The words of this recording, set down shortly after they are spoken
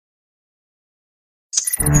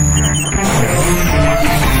And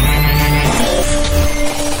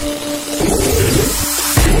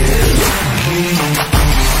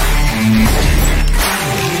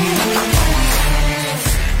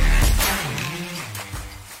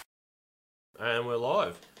we're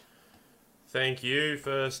live. Thank you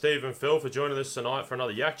for Steve and Phil for joining us tonight for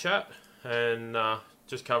another Yak Chat, and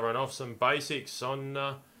just covering off some basics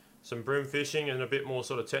on some bream fishing and a bit more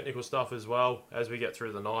sort of technical stuff as well as we get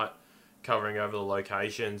through the night, covering over the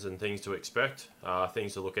locations and things to expect,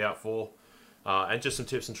 things to look out for, and just some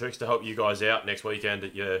tips and tricks to help you guys out next weekend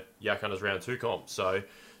at your Yakhunters Round 2 comp. So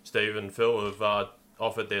Steve and Phil have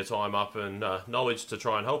offered their time up and knowledge to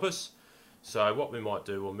try and help us. So what we might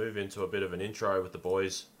do, we'll move into a bit of an intro with the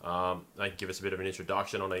boys. They can give us a bit of an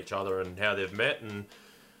introduction on each other and how they've met and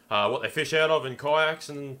what they fish out of in kayaks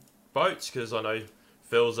and boats, because I know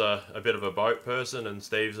Phil's a bit of a boat person and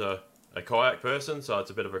Steve's a kayak person, so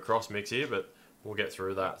it's a bit of a cross mix here, but we'll get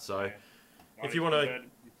through that. So yeah. If you want to...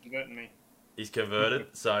 He's converting me. He's converted.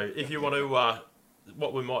 So if you want to...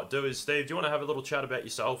 what we might do is, Steve, do you want to have a little chat about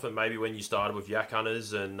yourself and maybe when you started with Yak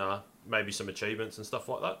Hunters and maybe some achievements and stuff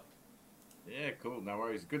like that? Yeah, cool. No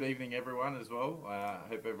worries. Good evening, everyone, as well. I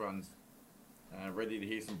hope everyone's ready to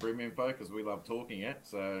hear some bream info because we love talking it.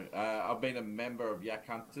 So I've been a member of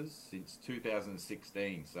Yakhunters since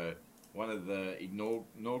 2016. So one of the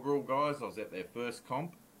inaugural guys. I was at their first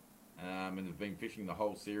comp and have been fishing the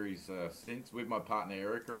whole series since with my partner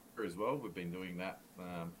Erica as well. We've been doing that.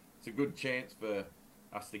 It's a good chance for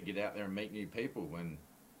us to get out there and meet new people. And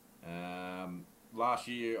last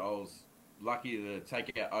year I was lucky to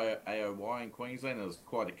take out AOY in Queensland. It was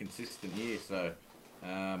quite a consistent year, so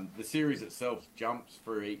the series itself jumps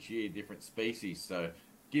through each year different species, so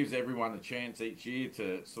gives everyone a chance each year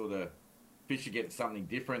to sort of fish against something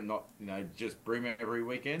different, not just bream every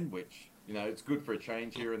weekend, which it's good for a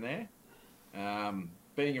change here and there.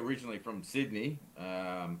 Being originally from Sydney,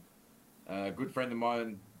 a good friend of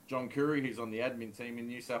mine, John Curry, who's on the admin team in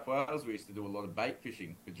New South Wales, we used to do a lot of bait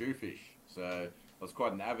fishing for jewfish, so I was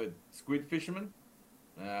quite an avid squid fisherman,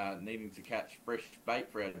 needing to catch fresh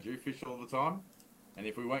bait for our jewfish all the time. And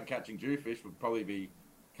if we weren't catching jewfish, we'd probably be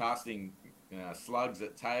casting slugs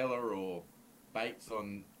at Taylor or baits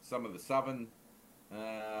on some of the southern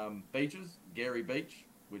beaches. Gary Beach,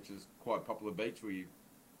 which is quite a popular beach. We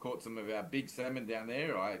caught some of our big salmon down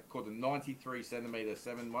there. I caught a 93 centimetre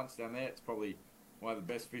salmon once down there. It's probably one of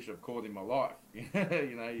the best fish I've caught in my life. You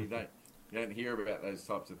don't hear about those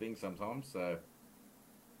types of things sometimes. So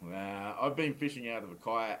I've been fishing out of a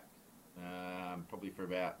kayak probably for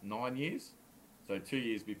about 9 years, so 2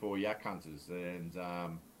 years before Yakhunters, and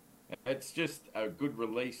it's just a good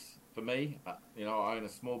release for me. I own a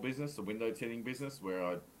small business, a window tinting business, where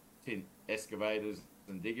I tint excavators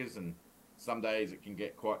and diggers, and some days it can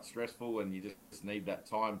get quite stressful and you just need that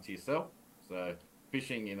time to yourself. So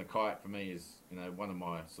fishing in a kayak for me is one of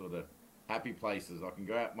my sort of happy places. I can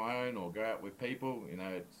go out my own or go out with people.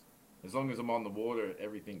 It's as long as I'm on the water,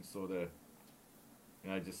 everything sort of,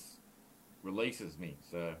 just releases me.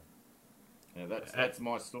 So, that's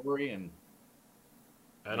my story. And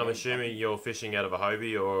I'm assuming you're fishing out of a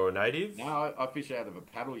Hobie or a native? No, I fish out of a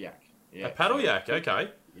paddle yak. Yeah, a paddle yak,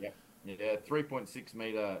 okay. Yeah, 3.6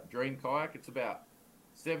 metre dream kayak. It's about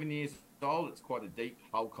 7 years old. It's quite a deep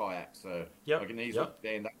hull kayak, so I can easily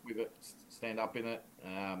stand up in it.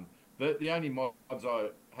 The only mods I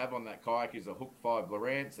have on that kayak is a Hook 5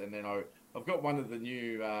 Lowrance, and then I've got one of the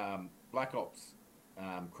new Black Ops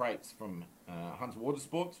crates from Hunter Water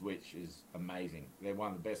Sports, which is amazing. They're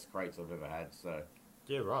one of the best crates I've ever had. So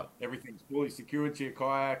yeah, right. Everything's fully secured to your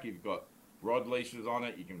kayak. You've got rod leashes on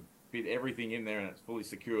it. You can fit everything in there, and it's fully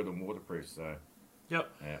secured and waterproof. So yep.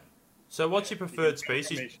 Yeah. So what's your preferred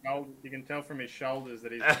species? You can tell from his shoulders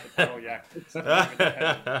that he's got the paddle yak.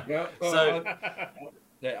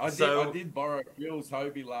 I did borrow Phil's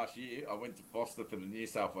Hobie last year. I went to Foster for the New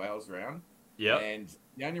South Wales round. Yeah. And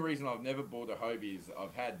the only reason I've never bought a Hobie is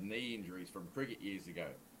I've had knee injuries from cricket years ago.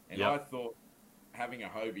 And I thought having a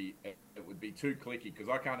Hobie, it would be too clicky because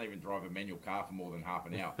I can't even drive a manual car for more than half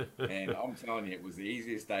an hour. And I'm telling you, it was the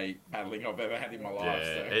easiest day paddling I've ever had in my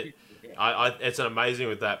life. It's amazing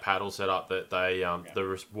with that paddle setup that they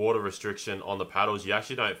the water restriction on the paddles, you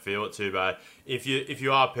actually don't feel it too bad. If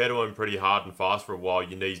you are pedaling pretty hard and fast for a while,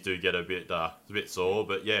 your knees do get a bit sore,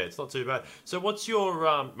 but yeah, it's not too bad. So what's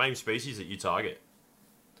your main species that you target?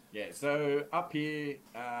 Yeah, so up here,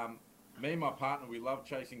 me and my partner, we love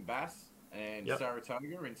chasing bass and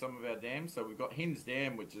Saratoga in some of our dams. So we've got Hinds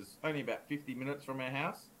Dam, which is only about 50 minutes from our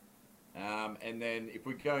house. And then if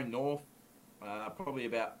we go north, probably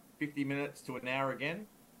about 50 minutes to an hour again,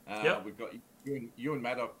 we've got Ewan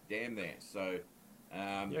Maddock Dam there. So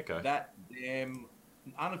Okay. That dam,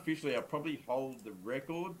 unofficially, I probably hold the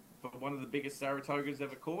record for one of the biggest Saratogas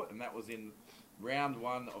ever caught, and that was in round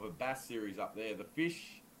 1 of a bass series up there. The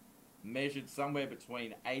fish measured somewhere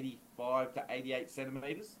between 85 to 88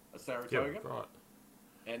 centimeters, a Saratoga. Yeah, right.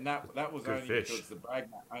 And that was Good only fish. because the brag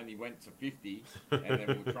only went to 50, and then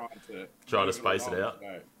we were trying to move space it along. out.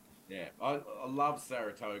 So, yeah, I love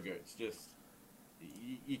Saratoga. It's just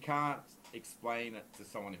you can't explain it to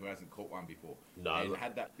someone who hasn't caught one before. No, And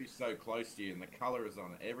had that fish so close to you, and the colour is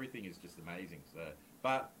on it. Everything is just amazing. So,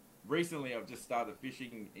 but recently I've just started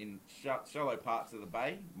fishing in shallow parts of the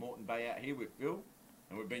bay, Moreton Bay out here with Phil,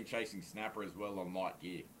 and we've been chasing snapper as well on light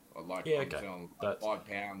gear. Like Yeah, I'm okay. selling That's- 5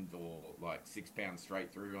 pound or like 6 pounds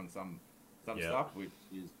straight through on some Yeah. stuff, which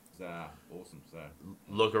is awesome. So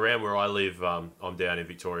Look, around where I live, I'm down in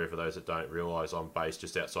Victoria. For those that don't realise, I'm based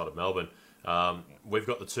just outside of Melbourne. We've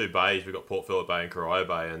got the 2 bays. We've got Port Phillip Bay and Corio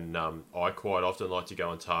Bay, and I quite often like to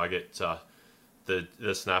go and target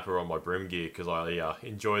the snapper on my brim gear because I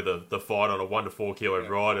enjoy the fight on a 1 to 4 kilo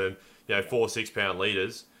rod and 4-6 pound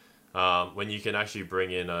leaders. When you can actually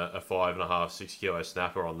bring in a 5.5, 6 kilo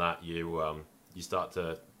snapper on that, you start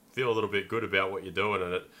to feel a little bit good about what you're doing,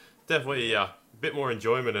 and it definitely a bit more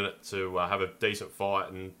enjoyment in it to have a decent fight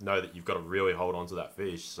and know that you've got to really hold on to that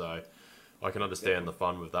fish. So I can understand the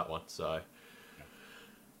fun with that one. So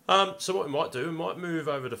so what we might do, we might move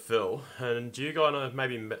over to Phil, and do you guys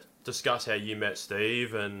maybe discuss how you met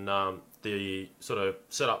Steve and the sort of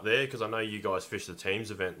setup there? Because I know you guys fished the teams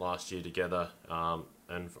event last year together,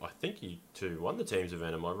 and I think you 2 won the teams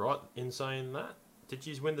event. Am I right in saying that? Did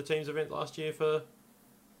you win the teams event last year for?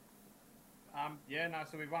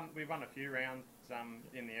 So we've won a few rounds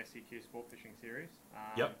in the SEQ Sport Fishing Series.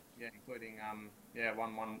 Yep. Yeah, including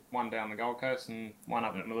one down the Gold Coast and one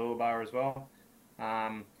up at Mooloolaba as well.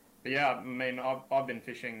 But yeah, I mean, I've been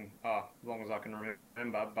fishing as long as I can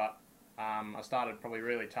remember, but I started probably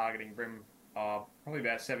really targeting brim probably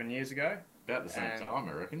about 7 years ago. about the same time,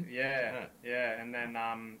 I reckon. Yeah. And then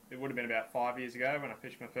it would have been about 5 years ago when I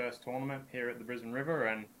fished my first tournament here at the Brisbane River,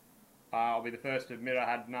 and I'll be the first to admit I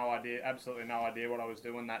had absolutely no idea what I was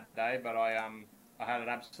doing that day, but I had an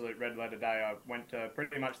absolute red letter day. I went to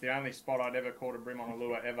pretty much the only spot I'd ever caught a brim on a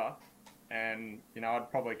lure ever, and I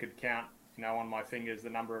probably could count on my fingers the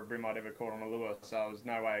number of brim I'd ever caught on a lure, so I was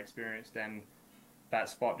no way experienced, and that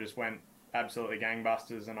spot just went absolutely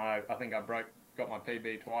gangbusters, and I think I got my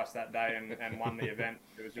PB twice that day and won the event.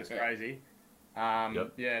 It was just crazy.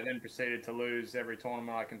 Then proceeded to lose every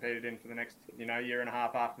tournament I competed in for the next year and a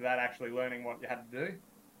half after that, actually learning what you had to do,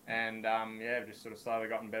 and just sort of slowly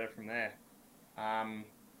gotten better from there.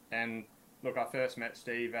 And look, I first met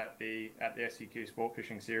Steve at the SEQ Sport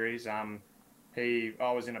Fishing Series. I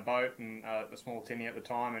was in a boat and a small tinny at the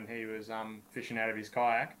time, and he was fishing out of his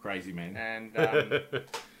kayak. Crazy man. And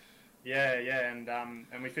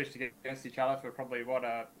and we fished against each other for probably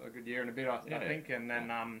a good year and a bit, I think. And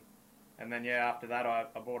then after that, I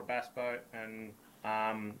bought a bass boat, and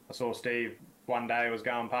I saw Steve one day. I was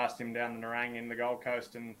going past him down the Nerang in the Gold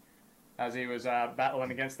Coast, and as he was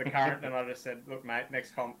battling against the current, and I just said, "Look, mate,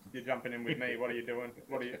 next comp, you're jumping in with me. What are you doing?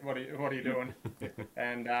 What are you doing?"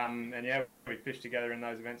 And we fished together in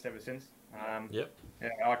those events ever since.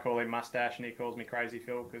 I call him Mustache, and he calls me Crazy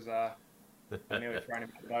Phil because I nearly thrown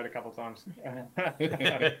him off the boat a couple of times.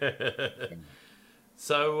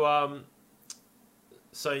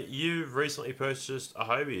 So you've recently purchased a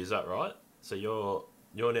Hobie, is that right? So you're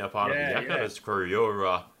now part of the Yakhunters crew.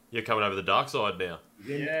 You're coming over the dark side now.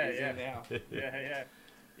 Yeah.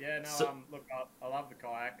 Look, I love the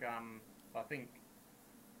kayak. I think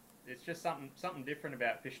it's just something different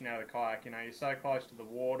about fishing out of the kayak. You're so close to the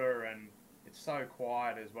water, and it's so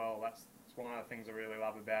quiet as well. That's one of the things I really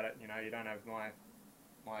love about it. You don't have my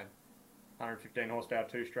 115 horsepower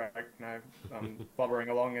 2-stroke, blubbering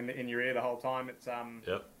along in your ear the whole time. It's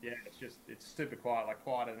it's super quiet, like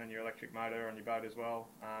quieter than your electric motor on your boat as well.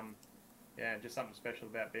 Just something special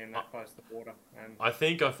about being that close to the water. And I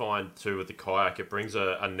think I find too with the kayak, it brings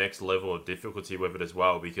a next level of difficulty with it as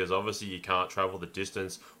well, because obviously you can't travel the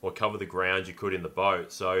distance or cover the ground you could in the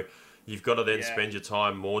boat. So you've got to then spend your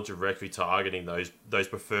time more directly targeting those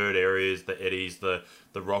preferred areas, the eddies, the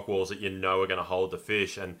rock walls that are going to hold the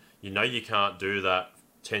fish, and you can't do that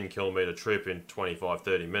 10-kilometre trip in 25,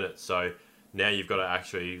 30 minutes. So now you've got to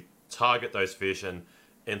actually target those fish, and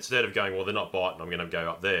instead of going, well, they're not biting, I'm going to go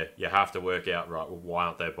up there, you have to work out, right, well, why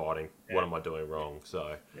aren't they biting? What am I doing wrong?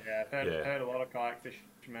 So I've heard a lot of kayak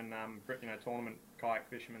fishermen, tournament kayak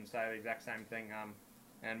fishermen say the exact same thing,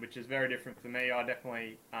 and which is very different for me. I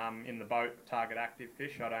definitely in the boat target active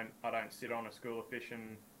fish. I don't sit on a school of fish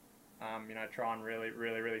and try and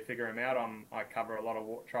really figure them out. I cover a lot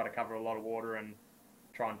of try to cover a lot of water and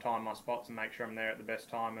try and time my spots and make sure I'm there at the best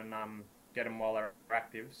time and get them while they're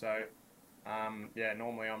active. So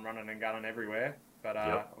normally I'm running and gunning everywhere, but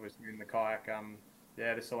obviously in the kayak,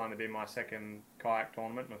 this will only be my second kayak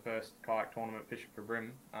tournament, my first kayak tournament fishing for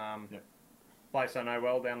Bream. Place I know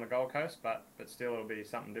well down the Gold Coast, but still it'll be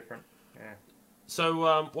something different. Yeah.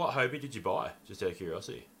 So what Hobie did you buy? Just out of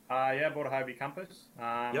curiosity. I bought a Hobie Compass.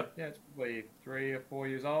 Yeah, it's probably 3 or 4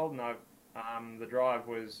 years old, and the drive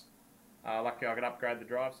was lucky I could upgrade the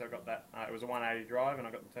drive, so I got that. It was a 180 drive, and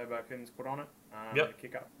I got the turbo fins put on it. The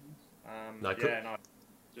kick up fins.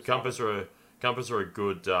 Compass are a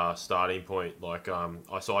good starting point. Like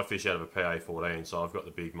I fish out of a PA14, so I've got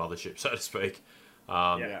the big mothership, so to speak.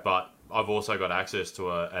 But I've also got access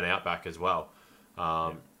to an Outback as well.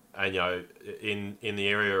 And in the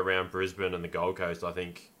area around Brisbane and the Gold Coast, I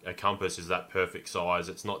think a Compass is that perfect size.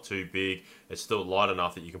 It's not too big. It's still light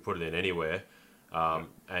enough that you can put it in anywhere.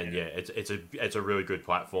 It's a really good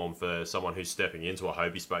platform for someone who's stepping into a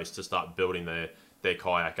Hobie space to start building their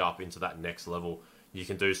kayak up into that next level. You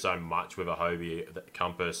can do so much with a Hobie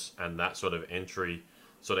Compass and that sort of entry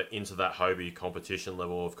sort of into that Hobie competition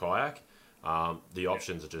level of kayak. The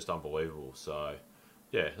options are just unbelievable. So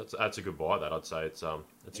yeah, that's a good buy. That I'd say it's a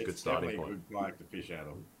good starting point. It's definitely a good kayak to fish out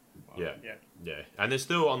of. Yeah, and they're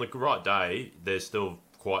still on the right day. They're still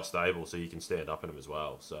quite stable, so you can stand up in them as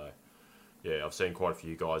well. So yeah, I've seen quite a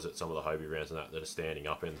few guys at some of the Hobie rounds and that are standing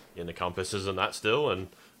up in the Compasses and that still, and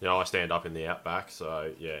I stand up in the Outback.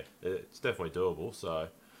 So yeah, it's definitely doable. So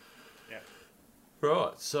yeah,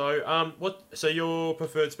 right. So so your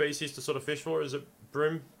preferred species to sort of fish for is it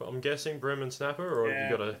Bream? I'm guessing Bream and Snapper, or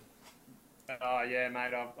have you got a? Yeah,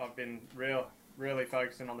 mate. I've been really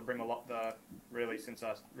focusing on the Bream a lot. Since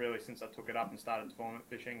I took it up and started tournament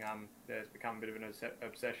fishing. There's become a bit of an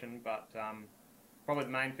obsession, but probably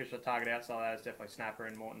the main fish I target outside of that is definitely Snapper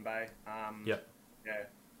in Moreton Bay.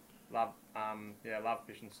 Love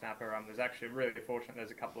fishing Snapper. There's actually really fortunate.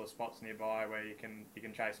 There's a couple of spots nearby where you can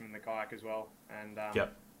chase them in the kayak as well, and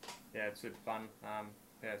it's super fun.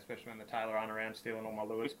 Especially when the tailor aren't around stealing all my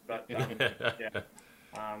lures. But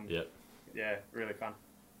really fun.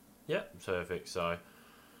 Yeah, perfect. So,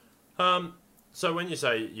 so when you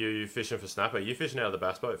say you fishing for Snapper, you fishing out of the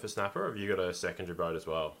bass boat for Snapper, or have you got a secondary boat as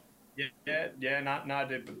well? No, I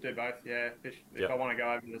do both. Yeah, fish. If I want to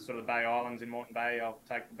go over to the sort of Bay Islands in Moreton Bay, I'll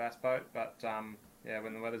take the bass boat. But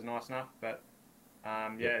when the weather's nice enough. But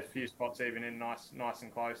a few spots even in nice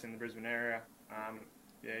and close in the Brisbane area.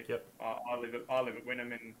 I live at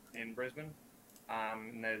Wynnum in Brisbane,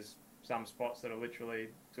 and there's some spots that are literally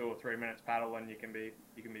 2 or 3 minutes paddle, and you can be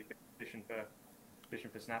fishing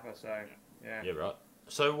for Snapper. So yeah, right.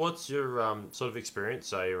 So what's your sort of experience,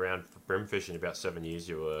 say, around Bream fishing? About 7 years,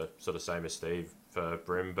 you were sort of same as Steve for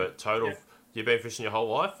Bream, but total, you've been fishing your whole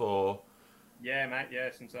life, or? Yeah, mate.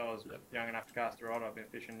 Yeah, since I was young enough to cast a rod, I've been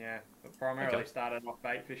fishing. Yeah, but primarily started off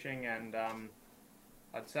bait fishing, and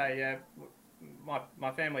I'd say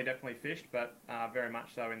my family definitely fished, but very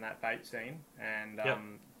much so in that bait scene and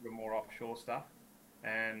the more offshore stuff.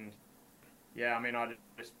 And I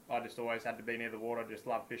just always had to be near the water. Just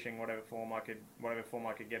love fishing, whatever form I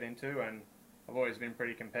could get into, and I've always been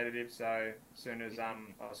pretty competitive. So as soon as I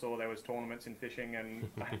saw there was tournaments in fishing and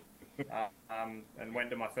and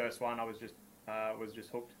went to my first one, I was just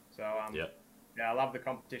hooked. So I love the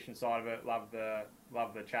competition side of it. Love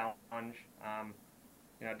the challenge.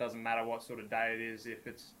 It doesn't matter what sort of day it is. If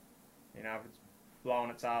it's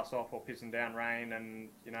blowing its ass off or pissing down rain, and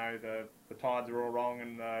the tides are all wrong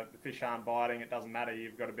and the fish aren't biting, it doesn't matter.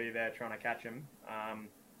 You've got to be there trying to catch them. I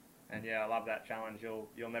love that challenge.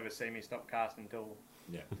 You'll never see me stop casting till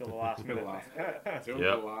the last minute.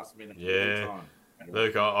 The last minute. Yeah. Time.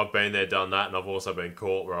 Look, I've been there, done that, and I've also been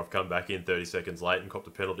caught where I've come back in 30 seconds late and copped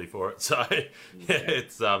a penalty for it. So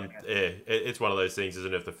it's one of those things,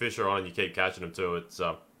 isn't it? If the fish are on and you keep catching them too, it's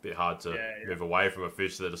a bit hard to move away from a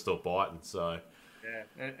fish that are still biting. So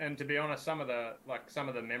and to be honest, some of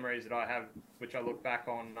the memories that I have, which I look back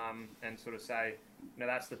on and sort of say,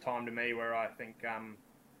 that's the time to me where I think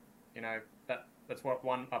that's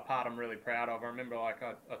a part I'm really proud of. I remember I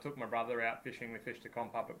took my brother out fishing. We fished a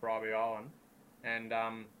comp up at Bribey Island. And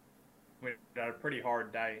we had a pretty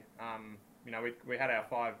horrid day. We had our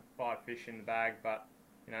five fish in the bag, but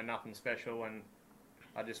nothing special. And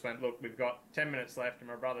I just went, look, we've got 10 minutes left, and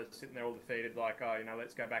my brother's sitting there all defeated, like,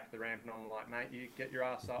 let's go back to the ramp. And I'm like, mate, you get your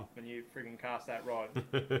ass up and you frigging cast that rod.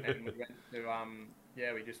 And we went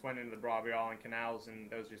to we just went into the Bribey Island canals, and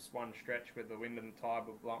there was just one stretch where the wind and the tide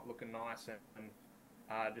were looking nice,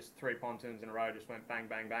 and just 3 pontoons in a row just went bang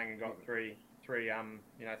bang bang and got three three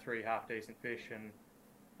three half decent fish, and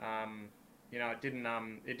it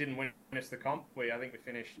didn't win us the comp. I think we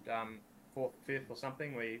finished fourth, fifth or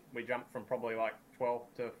something. We jumped from probably like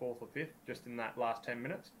 12th to fourth or fifth just in that last 10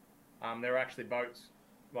 minutes. There were actually boats,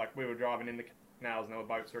 like we were driving in the canals and there were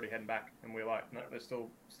boats already heading back, and we were like, no, there's still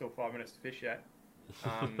 5 minutes to fish yet.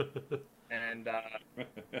 And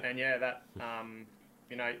yeah, that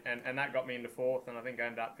and that got me into fourth, and I think I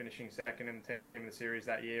ended up finishing second in the series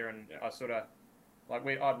that year. And I sort of like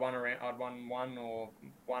I'd won one or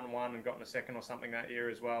won one and gotten a second or something that year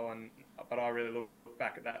as well. But I really look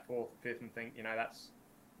back at that fourth, fifth, and think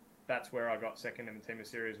that's where I got second in the team of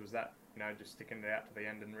series, was that just sticking it out to the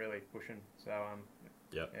end and really pushing. So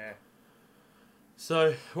yeah.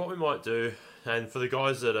 So what we might do, and for the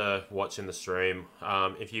guys that are watching the stream,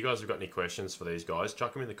 if you guys have got any questions for these guys,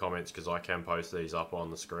 chuck them in the comments, because I can post these up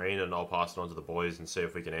on the screen and I'll pass it on to the boys and see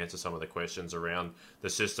if we can answer some of the questions around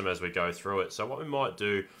the system as we go through it. So what we might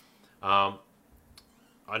do, I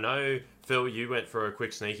know, Phil, you went for a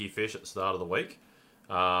quick sneaky fish at the start of the week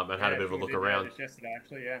and had a bit of a look around. Just yesterday,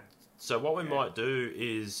 actually, yeah. So what we might do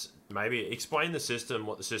is maybe explain the system,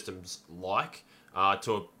 what the system's like,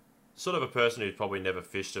 to a sort of a person who's probably never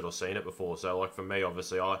fished it or seen it before. So like for me,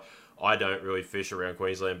 obviously, I don't really fish around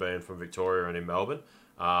Queensland, being from Victoria and in Melbourne.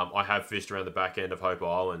 I have fished around the back end of Hope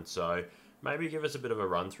Island. So maybe give us a bit of a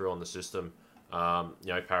run through on the system,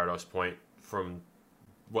 Paradise Point, from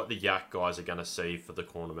what the Yak guys are going to see for the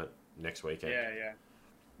tournament next weekend.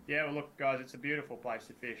 Yeah, well, look, guys, it's a beautiful place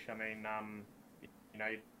to fish. I mean,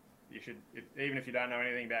 you should, even if you don't know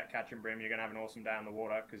anything about catching bream, you're going to have an awesome day on the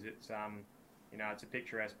water, because it's it's a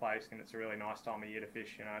picturesque place, and it's a really nice time of year to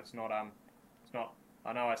fish. It's not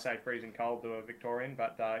I know I say freezing cold to a Victorian,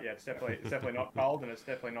 but it's definitely not cold, and it's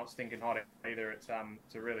definitely not stinking hot either. It's a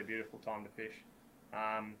really beautiful time to fish,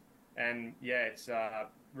 and yeah, it's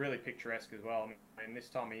really picturesque as well. I mean, this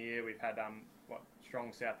time of year we've had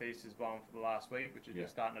strong southeasters blowing for the last week, which is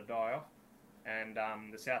just starting to die off, and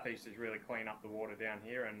the southeasters really clean up the water down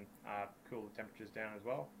here and cool the temperatures down as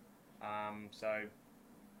well. So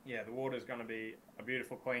yeah, the water's going to be a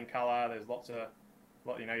beautiful clean colour. There's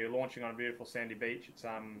you're launching on a beautiful sandy beach. It's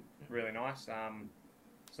really nice.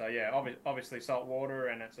 So yeah, obviously salt water,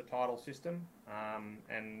 and it's a tidal system.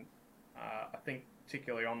 And I think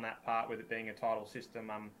particularly on that part, with it being a tidal system,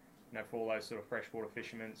 for all those sort of freshwater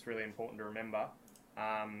fishermen, it's really important to remember.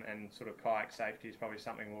 And sort of kayak safety is probably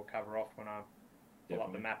something we'll cover off when I pull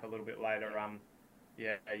up the map a little bit later.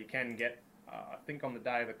 Yeah, you can get, I think on the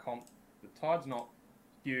day of the comp, the tide's not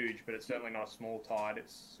huge, but it's certainly not a small tide.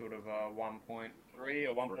 It's sort of a 1.3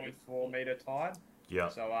 or 1.4 metre tide. Yeah.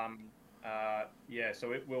 So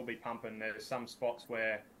so it will be pumping. There's some spots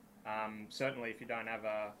where certainly if you don't have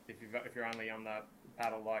if you're only on the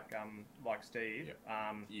paddle like Steve,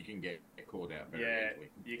 you can get caught out very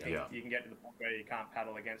easily. You can get to the point where you can't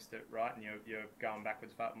paddle against it, right, and you're going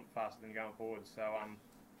backwards faster than going forwards. So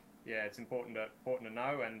it's important to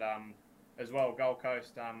know. And as well, Gold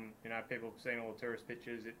Coast, people have seen all the tourist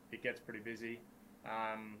pictures. It gets pretty busy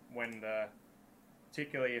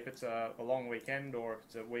particularly if it's a long weekend, or if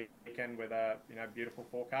it's a weekend with a beautiful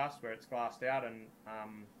forecast where it's glassed out. And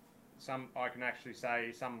I can actually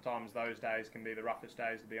say sometimes those days can be the roughest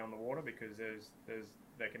days to be on the water, because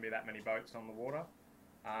there can be that many boats on the water.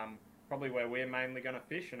 Probably where we're mainly going to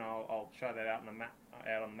fish, and I'll show that out on the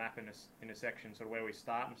map in a section, sort of where we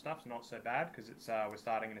start and stuff. It's not so bad, because we're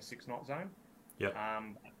starting in a 6-knot zone. Yeah.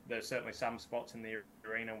 There's certainly some spots in the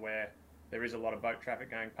arena where there is a lot of boat traffic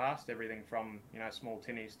going past, everything from small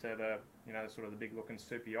tinnies to the sort of the big looking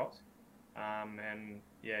super yachts. And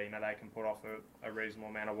they can put off a reasonable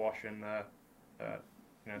amount of wash, and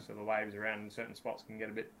so the waves around in certain spots can get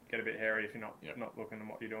a bit hairy if you're not looking at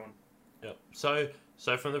what you're doing. Yep.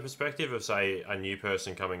 So from the perspective of, say, a new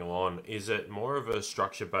person coming along, is it more of a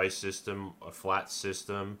structure-based system, a flat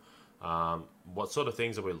system? What sort of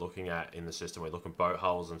things are we looking at in the system? We're looking boat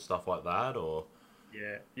hulls and stuff like that, or?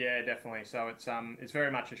 Yeah, definitely. So it's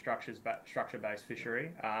very much a structure-based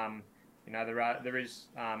fishery. There is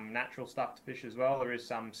natural stuff to fish as well. There is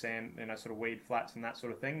some sand, sort of weed flats and that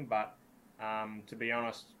sort of thing. But to be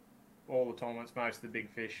honest, all the tournaments, most of the big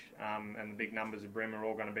fish and the big numbers of bream are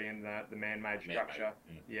all going to be in the man-made structure.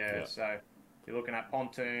 Yeah. So you're looking at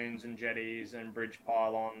pontoons and jetties and bridge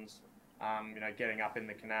pylons. Getting up in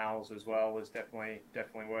the canals as well is definitely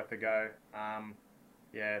worth a go.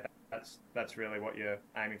 That's really what you're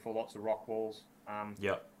aiming for. Lots of rock walls.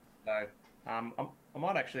 So I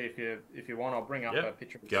might actually, if you want, I'll bring up a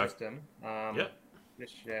picture of the system.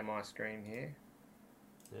 Just share my screen here.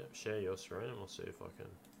 Share your screen, and we'll see if I can.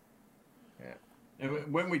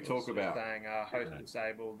 And when we talk It's about saying host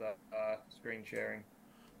disabled, screen sharing.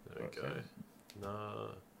 There we go.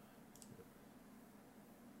 No.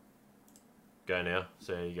 Go now.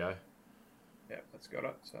 So there you go. Yep, that's got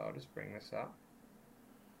it. So I'll just bring this up.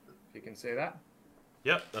 If you can see that.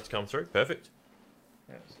 Yep, that's come through. Perfect.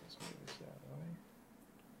 Yeah, so let's move this out of the way.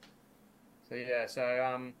 So yeah,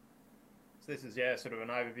 so this is sort of an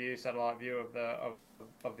overview, satellite view of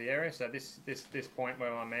the area. So this point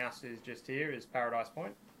where my mouse is just here is Paradise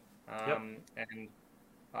Point. And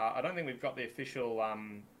I don't think we've got the official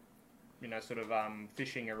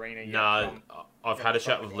fishing arena yet. No, I've had a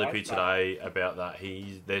chat with Lippy today about that.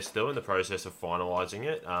 They're still in the process of finalising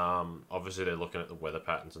it. Obviously, they're looking at the weather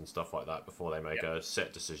patterns and stuff like that before they make a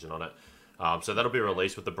set decision on it. So that'll be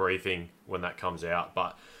released with the briefing when that comes out.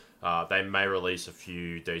 But they may release a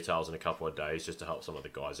few details in a couple of days just to help some of the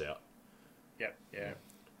guys out.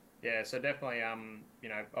 Yeah. So definitely,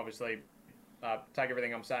 obviously, take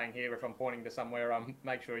everything I'm saying here. If I'm pointing to somewhere,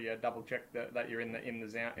 make sure you double check that you're in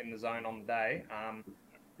the zone on the day.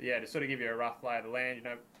 To sort of give you a rough lay of the land,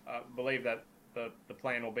 believe that the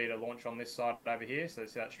plan will be to launch on this side over here. So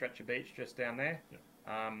see that stretch of beach just down there.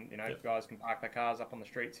 Guys can park their cars up on the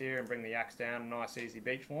streets here and bring the yaks down. Nice, easy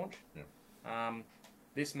beach launch.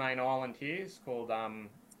 This main island here is called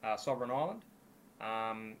Sovereign Island,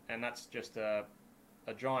 and that's just a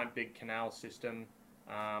giant big canal system.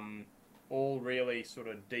 All really sort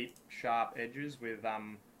of deep, sharp edges with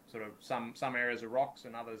sort of some areas are rocks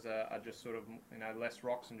and others are just sort of less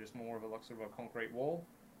rocks and just more of a concrete wall,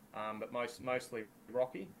 but mostly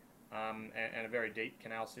rocky, and a very deep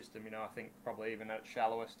canal system. I think probably even at its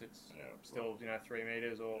shallowest it's still 3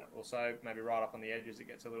 meters or so. Maybe right up on the edges it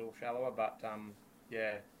gets a little shallower, but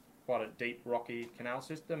quite a deep rocky canal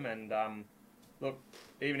system. And look,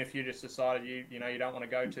 even if you just decided you don't want to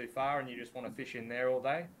go too far and you just want to fish in there all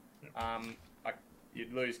day.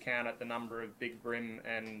 You'd lose count at the number of big bream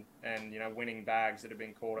and winning bags that have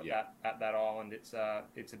been caught at that island. It's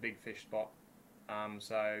a big fish spot,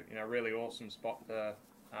 so really awesome spot to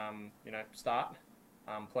start.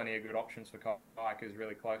 Plenty of good options for kayakers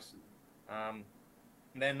really close.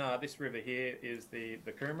 Then this river here is the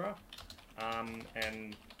Coomera,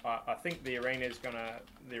 and I think the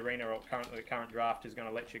current draft is going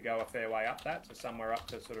to let you go a fair way up that, so somewhere up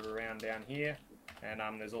to sort of around down here. And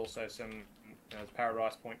there's also some there's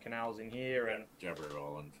Paradise Point canals in here, and Jabiru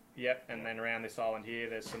Island. Yep, and then around this island here,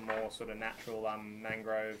 there's some more sort of natural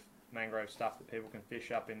mangrove stuff that people can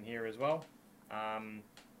fish up in here as well.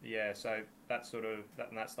 So that's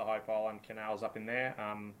that's the Hope Island canals up in there.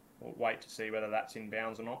 We'll wait to see whether that's in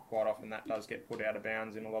bounds or not. Quite often that does get put out of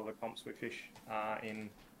bounds in a lot of the comps we fish in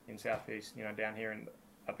southeast, down here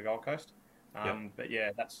at the Gold Coast. But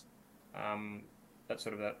yeah, that's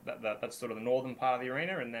sort of that's sort of the northern part of the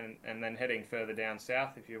arena, and then heading further down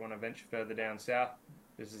south. If you want to venture further down south,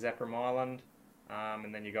 this is Ephraim Island,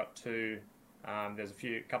 and then you got there's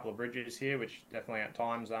a couple of bridges here, which definitely at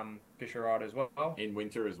times fish are right as well. In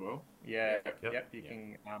winter as well. Yeah, you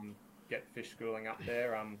can get fish schooling up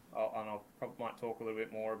there. I'll probably might talk a little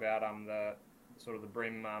bit more about the sort of the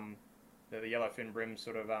bream, the YellowFin Bream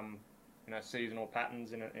sort of seasonal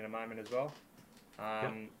patterns in a moment as well.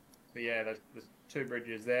 But yeah, there's 2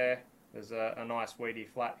 bridges there. There's a nice weedy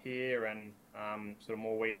flat here, and sort of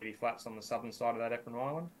more weedy flats on the southern side of that Ephraim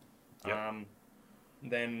Island.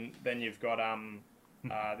 Then you've got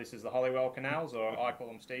this is the Hollywell canals, or I call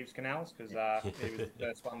them Steve's canals, because he was the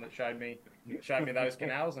first one that showed me those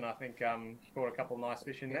canals, and I think caught a couple of nice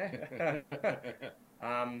fish in there.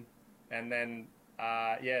 And then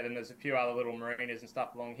then there's a few other little marinas and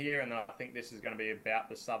stuff along here, and I think this is going to be about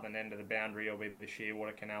the southern end of the boundary, or with the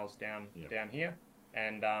shearwater canals down here,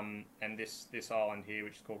 and this island here,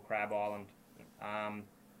 which is called Crab Island.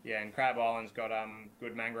 And Crab Island's got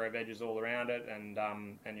good mangrove edges all around it, and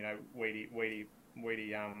weedy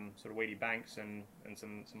sort of weedy banks and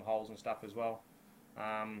some holes and stuff as well.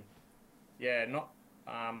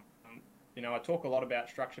 I talk a lot about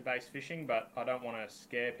structure-based fishing, but I don't want to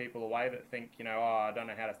scare people away that think, I don't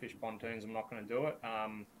know how to fish pontoons, I'm not going to do it.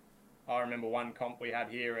 I remember one comp we had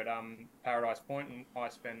here at Paradise Point, and I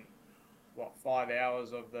spent 5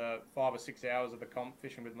 or 6 hours of the comp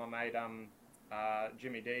fishing with my mate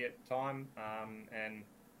Jimmy D at the time,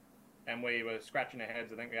 and we were scratching our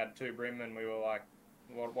heads. I think we had 2 bream, and we were like,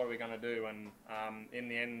 what are we going to do? And in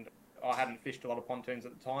the end, I hadn't fished a lot of pontoons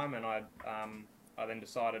at the time, and I then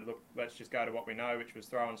decided, look, let's just go to what we know, which was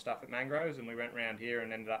throwing stuff at mangroves, and we went around here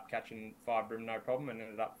and ended up catching 5 bream no problem, and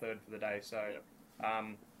ended up 3rd for the day. So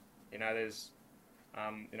there's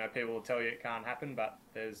people will tell you it can't happen, but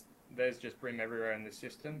there's just bream everywhere in this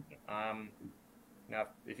system. you know,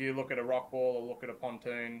 if you look at a rock wall or look at a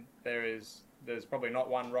pontoon, there's probably not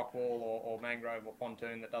one rock wall or mangrove or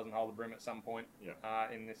pontoon that doesn't hold a bream at some point.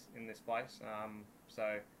 In this place.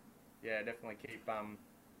 So yeah, definitely keep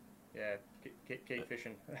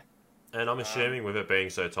fishing. And I'm assuming with it being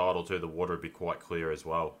so tidal too, the water would be quite clear as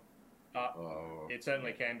well. It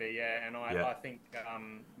certainly can be, yeah. And I think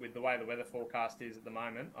with the way the weather forecast is at the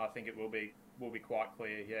moment, I think it will be quite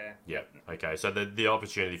clear, yeah. Yeah. Okay. So the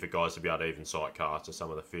opportunity for guys to be able to even sight cast to some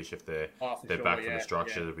of the fish if they're back from the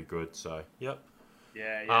structure would be good. So yep.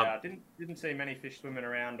 Yeah, yeah. I didn't see many fish swimming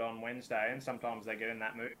around on Wednesday, and sometimes they get in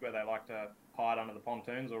that mood where they like to hide under the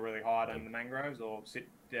pontoons or really hide under the mangroves or sit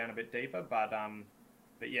down a bit deeper. But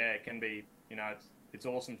yeah, it can be, you know, it's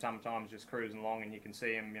awesome sometimes just cruising along and you can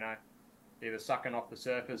see them, you know, either sucking off the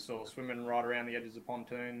surface or swimming right around the edges of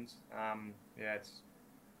pontoons.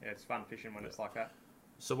 It's fun fishing when it's like that.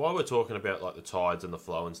 So while we're talking about like the tides and the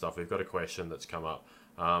flow and stuff, we've got a question that's come up.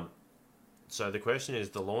 So the question is,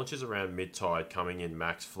 the launch is around mid-tide coming in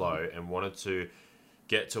max flow and wanted to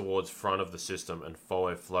get towards front of the system and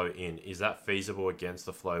follow flow in. Is that feasible against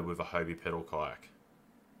the flow with a Hobie pedal kayak?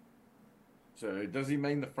 So does he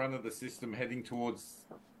mean the front of the system heading towards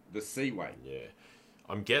the seaway? Yeah.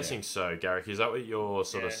 I'm guessing so, Garrick. Is that what you're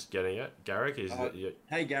sort of getting at? Garrick?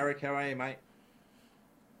 Hey, Garrick, how are you, mate?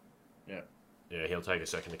 Yeah. Yeah, he'll take a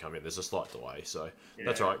second to come in. There's a slight delay, so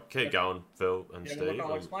that's right. Keep going, Phil and Steve. Look,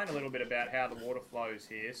 I'll explain a little bit about how the water flows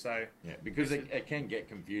here. So because it can get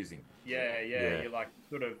confusing. Yeah. You're like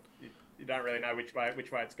sort of you don't really know which way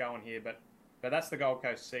it's going here, but that's the Gold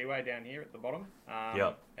Coast Seaway down here at the bottom.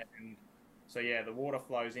 And so the water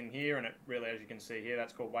flows in here, and it really, as you can see here,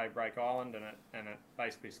 that's called Wave Break Island, and it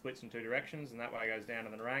basically splits in two directions, and that way goes down to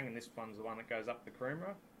the Nerang, and this one's the one that goes up the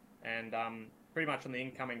Coomera, and pretty much on the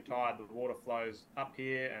incoming tide, the water flows up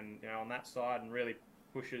here and, you know, on that side and really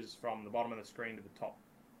pushes from the bottom of the screen to the top.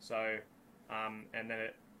 So, and then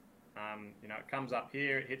it, you know, it comes up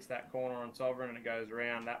here, it hits that corner on Sovereign and it goes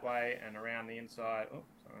around that way and around the inside. Oh,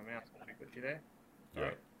 sorry, my mouse is a bit glitchy there.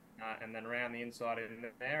 Sorry. And then around the inside in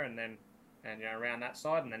there and you know, around that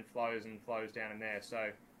side and then flows down in there.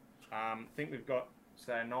 So, I think we've got,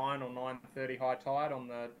 say, 9 or 9:30 high tide on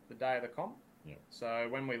the day of the comp. Yeah. So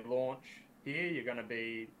when we launch here, you're going to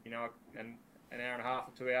be, you know, an hour and a half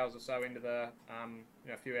or 2 hours or so into the, you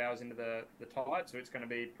know, a few hours into the tide. So it's going to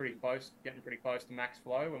be getting pretty close to max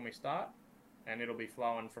flow when we start, and it'll be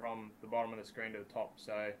flowing from the bottom of the screen to the top.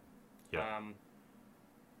 So,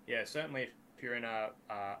 certainly if you're in a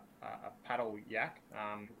paddle yak,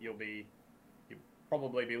 you'll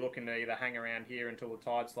probably be looking to either hang around here until the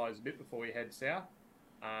tide slows a bit before you head south.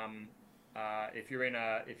 If you're in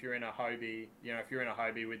a Hobie, you know, if you're in a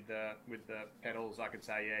Hobie with the pedals, I could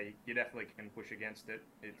say, you definitely can push against it.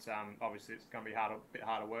 It's obviously it's going to be a bit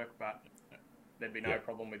harder work, but there'd be no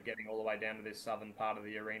problem with getting all the way down to this southern part of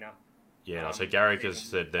the arena. Yeah. So Garrick has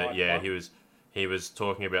said that. Yeah, he was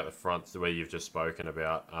talking about the front where you've just spoken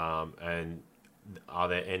about. And are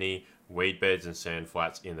there any weed beds and sand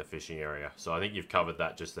flats in the fishing area? So I think you've covered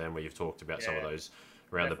that just then, where you've talked about some of those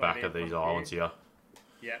around the back of these islands here.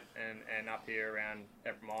 Yeah, and up here around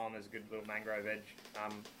Ephraim Island, there's a good little mangrove edge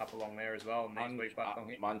up along there as well. I'm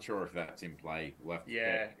unsure if that's in play.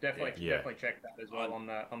 Definitely check that as well on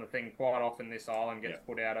the thing. Quite often this island gets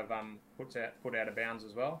put out of bounds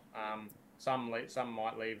as well. Some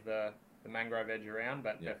might leave the mangrove edge around,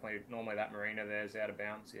 but definitely normally that marina there's out of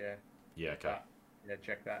bounds. Yeah. Yeah. Okay.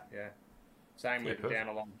 Check that. Yeah. Same with down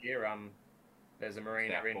along here. There's a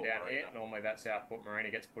marina down here. Normally that Southport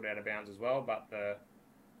marina gets put out of bounds as well, but the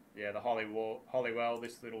Hollywell,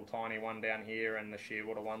 this little tiny one down here, and the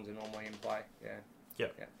Shearwater ones are normally in play. Yeah.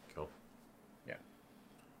 Cool. Yeah.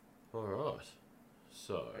 All right.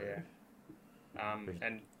 So.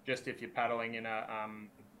 And just if you're paddling in a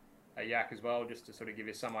yak as well, just to sort of give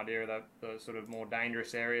you some idea of the sort of more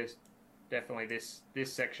dangerous areas. Definitely this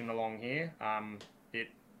section along here.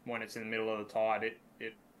 When it's in the middle of the tide, it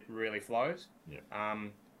really flows. Yeah.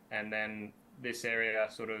 And then this area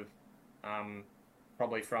sort of.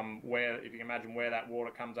 Probably from where, if you can imagine where that water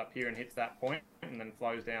comes up here and hits that point and then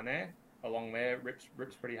flows down there, along there,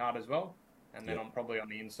 rips pretty hard as well. And then probably on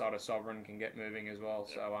the inside of Sovereign can get moving as well.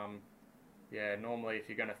 So, normally if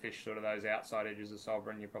you're going to fish sort of those outside edges of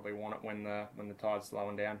Sovereign, you probably want it when the tide's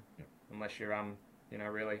slowing down, unless you're, you know,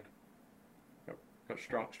 really got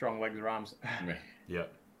strong legs or arms. Yeah.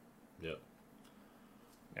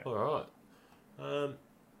 All right.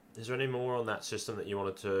 Is there any more on that system that you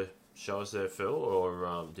wanted to show us there, Phil,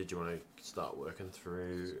 or did you want to start working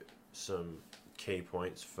through some key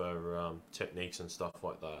points for techniques and stuff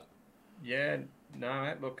like that? Yeah, no,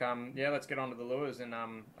 mate. Look, let's get onto the lures, and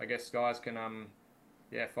I guess guys can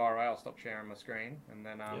yeah, fire away. I'll stop sharing my screen, and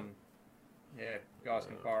then yeah, guys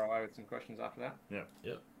can fire away with some questions after that. Yeah.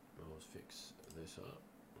 Yep. I'll fix this up.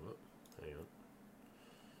 Oh, hang on.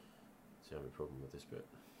 See having a problem with this bit.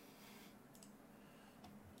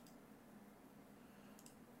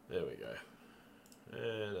 There we go.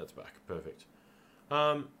 And that's back. Perfect.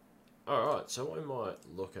 Alright, so what we might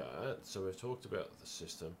look at, so we've talked about the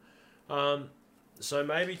system. So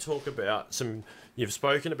maybe talk about you've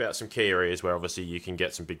spoken about some key areas where obviously you can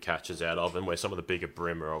get some big catches out of, and where some of the bigger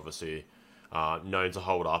brim are obviously known to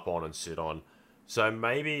hold up on and sit on. So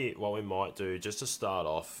maybe what we might do, just to start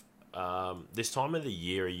off, this time of the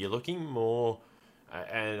year, are you looking more,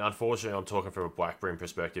 and unfortunately I'm talking from a black brim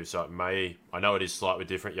perspective, so I know it is slightly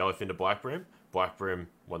different, yellowfin to black brim. Black brim,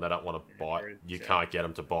 when they don't want to bite, you can't get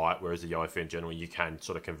them to bite, whereas the yellowfin, generally, you can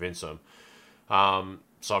sort of convince them.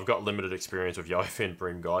 So I've got limited experience with yellowfin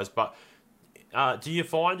brim guys, but do you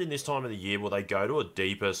find in this time of the year, will they go to a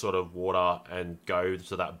deeper sort of water and go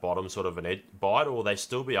to that bottom sort of an bite, or will they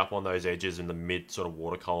still be up on those edges in the mid sort of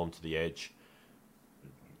water column to the edge?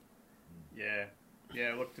 Yeah.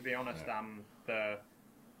 Look, to be honest, I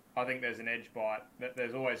think there's an edge bite.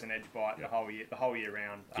 There's always an edge bite the whole year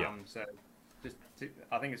round. So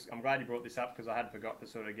I'm glad you brought this up, because I had forgot to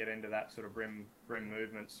sort of get into that sort of brim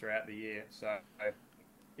movements throughout the year. So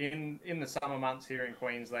in the summer months here in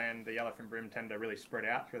Queensland, the yellowfin brim tend to really spread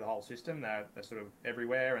out through the whole system. They're sort of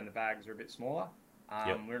everywhere, and the bags are a bit smaller.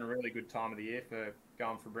 We're in a really good time of the year for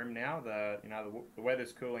going for brim now. The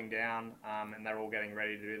weather's cooling down, and they're all getting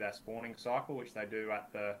ready to do their spawning cycle, which they do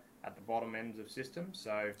at the bottom ends of systems.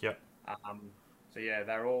 So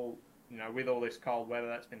they're all, with all this cold weather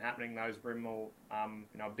that's been happening, those brim will,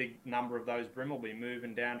 a big number of those brim will be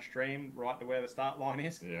moving downstream right to where the start line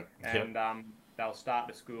is. And they'll start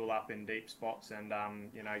to school up in deep spots and,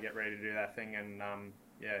 get ready to do their thing and,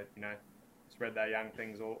 spread their young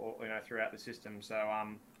things all throughout the system. So,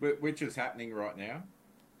 which is happening right now.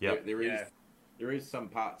 There is some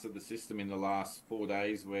parts of the system in the last 4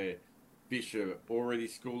 days where fish are already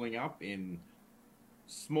schooling up in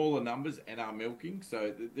smaller numbers and are milking.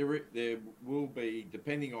 So there will be,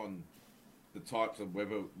 depending on the types of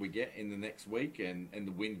weather we get in the next week and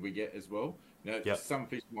the wind we get as well. Some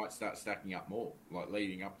fish might start stacking up more, like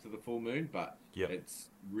leading up to the full moon, but it's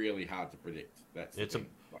really hard to predict.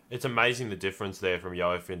 It's amazing the difference there from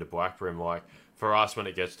yellowfin to black brim. Like for us, when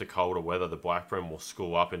it gets to colder weather, the black brim will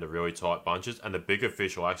school up into really tight bunches, and the bigger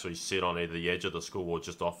fish will actually sit on either the edge of the school or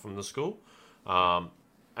just off from the school.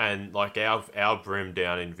 And like our brim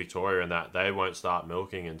down in Victoria and that, they won't start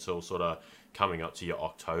milking until sort of coming up to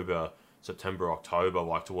your September, October,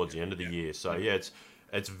 like towards the end of the year. So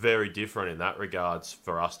it's very different in that regards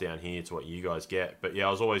for us down here to what you guys get. But I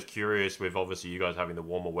was always curious with obviously you guys having the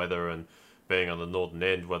warmer weather and being on the northern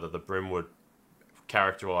end, whether the brim would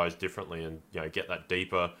characterize differently and get that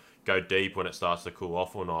go deep when it starts to cool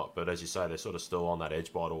off or not. But as you say, they're sort of still on that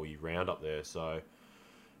edge bite all year round up there. So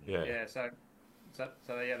So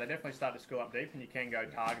they definitely start to school up deep, and you can go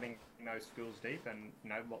targeting those schools deep, and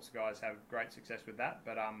lots of guys have great success with that.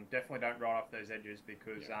 But definitely don't ride off those edges,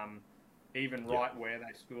 because even right where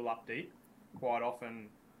they school up deep, quite often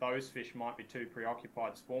those fish might be too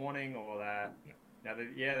preoccupied spawning, or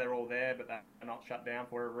they're all there, but they're not shut down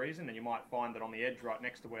for whatever reason, and you might find that on the edge right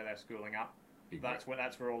next to where they're schooling up, that's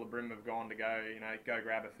where all the brim have gone to go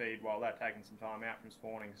grab a feed while they're taking some time out from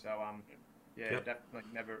spawning. So definitely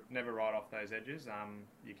never ride off those edges.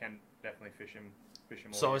 You can definitely fish them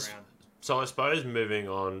all year round. So I suppose moving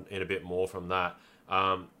on in a bit more from that,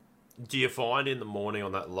 do you find in the morning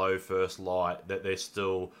on that low first light that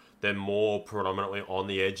they're more predominantly on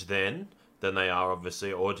the edge then than they are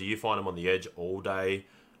obviously, or do you find them on the edge all day?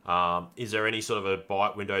 Is there any sort of a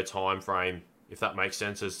bite window time frame, if that makes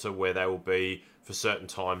sense, as to where they will be for certain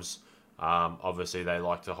times? Obviously they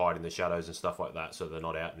like to hide in the shadows and stuff like that, so they're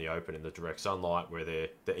not out in the open in the direct sunlight where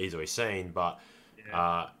they're easily seen. But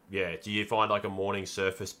do you find like a morning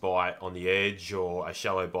surface bite on the edge or a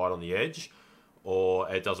shallow bite on the edge, or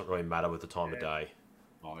it doesn't really matter with the time of day?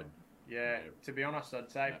 To be honest,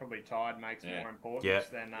 I'd say probably tide makes more importance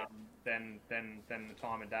than the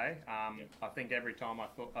time of day. I think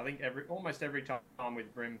almost every time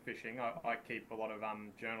with brim fishing, I keep a lot of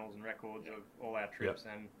journals and records of all our trips,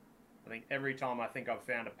 and I think every time I've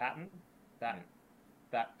found a pattern, that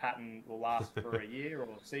pattern will last for a year or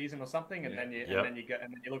a season or something, and then you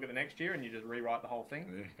look at the next year and you just rewrite the whole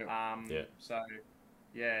thing. I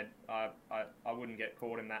wouldn't get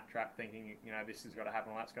caught in that trap thinking this has got to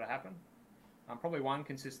happen or that's got to happen. Probably one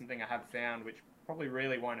consistent thing I have found, which probably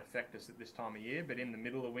really won't affect us at this time of year, but in the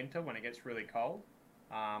middle of winter when it gets really cold,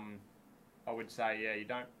 I would say you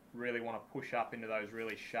really want to push up into those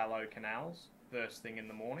really shallow canals first thing in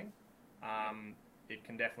the morning. It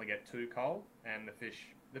can definitely get too cold, and the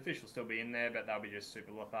fish will still be in there, but they'll be just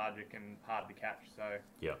super lethargic and hard to catch. So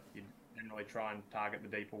yeah, you generally try and target the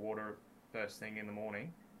deeper water first thing in the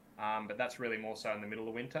morning. But that's really more so in the middle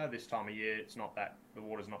of winter. This time of year, the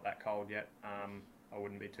water's not that cold yet. I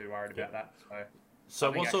wouldn't be too worried about that.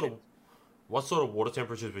 So what sort of water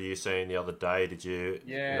temperatures were you seeing the other day? Did you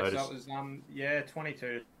notice? So it was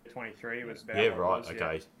 22 to 23 was about. Yeah, what right. It was,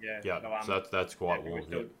 Okay. Yeah. So that's quite warm.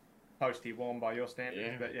 Still posty warm by your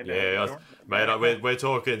standards. Yeah. Mate, we're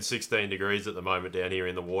talking 16 degrees at the moment down here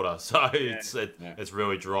in the water, so it's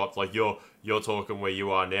really dropped. Like you're talking where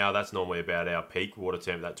you are now. That's normally about our peak water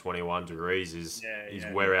temp. That 21 degrees is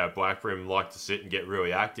where our black brim like to sit and get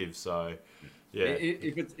really active. So. Yeah.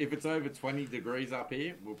 If it's over 20 degrees up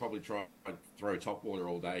here, we'll probably try and throw top water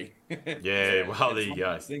all day. Yeah, well, there you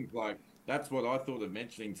go. Things like that's what I thought of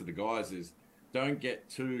mentioning to the guys is don't get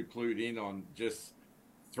too clued in on just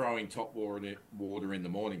throwing top water in the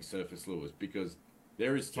morning surface lures, because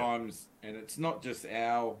there is times, and it's not just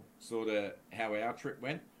our sort of how our trip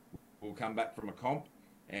went. We'll come back from a comp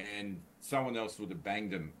and someone else would have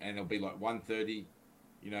banged them, and it'll be like 1:30.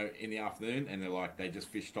 In the afternoon, and they just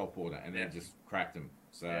fished top water and they just cracked them.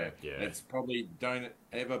 So it's probably don't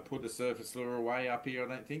ever put a surface lure away up here. I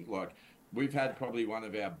don't think. Like we've had probably one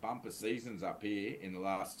of our bumper seasons up here in the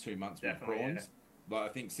last 2 months with prawns. Yeah.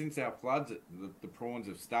 Like I think since our floods, the prawns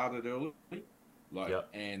have started early,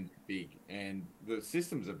 and big, and the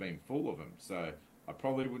systems have been full of them. So I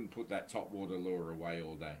probably wouldn't put that top water lure away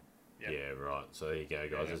all day. Yep. Yeah, right. So there you go,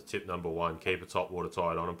 guys. That's tip number 1. Keep a top water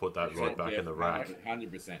tied on and put that rod back in the rack.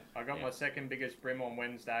 100%. I got my second biggest brim on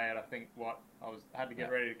Wednesday, and I think had to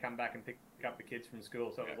get ready to come back and pick up the kids from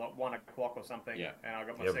school, so it was like 1 o'clock or something. Yeah. And I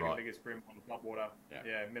got my second biggest brim on top water.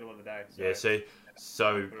 Yeah, middle of the day.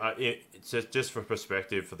 So, it's just for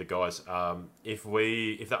perspective for the guys.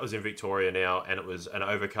 If that was in Victoria now and it was an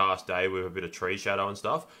overcast day with a bit of tree shadow and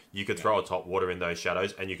stuff, you could throw a top water in those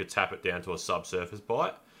shadows and you could tap it down to a subsurface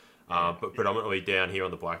bite. But predominantly down here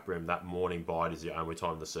on the black brim, that morning bite is the only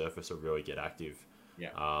time the surface will really get active.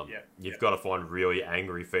 You've got to find really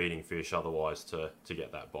angry feeding fish otherwise to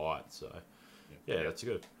get that bite. So, that's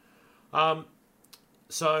good.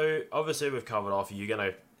 So obviously we've covered off.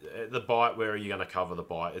 The bite. Where are you gonna cover the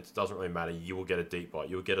bite? It doesn't really matter. You will get a deep bite.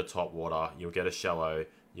 You'll get a top water. You'll get a shallow.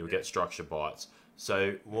 You'll get structure bites.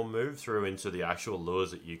 So we'll move through into the actual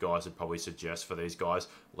lures that you guys would probably suggest for these guys.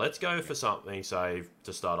 Let's go for something, say,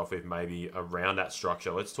 to start off with, maybe around that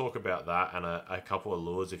structure. Let's talk about that and a couple of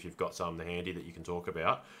lures, if you've got some handy that you can talk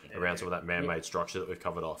about, around some of that man-made structure that we've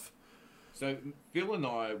covered off. So Phil and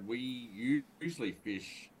I, we usually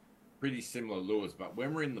fish pretty similar lures, but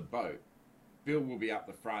when we're in the boat, Phil will be up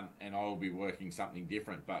the front and I will be working something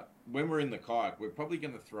different. But when we're in the kayak, we're probably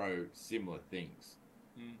going to throw similar things.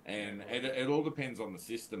 And it all depends on the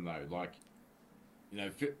system, though. Like,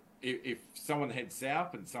 if someone heads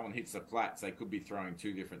south and someone hits the flats, they could be throwing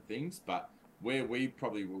 2 different things. But where we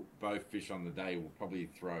probably will both fish on the day, we'll probably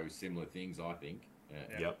throw similar things, I think.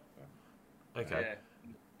 Yep. Okay.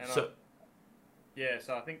 So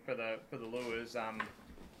I think for the lures, so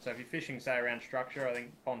if you're fishing, say, around structure, I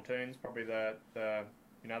think pontoon's probably the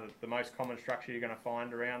most common structure you're going to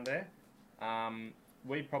find around there.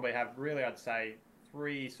 We probably have really, I'd say,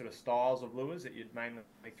 3 sort of styles of lures that you'd mainly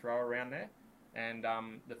throw around there. And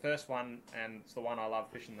the first one, and it's the one I love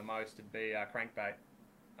fishing the most, would be crankbait.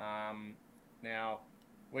 Now,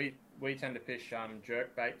 we tend to fish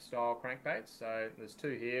jerkbait style crankbaits. So there's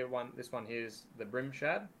 2 here. This one here is the brim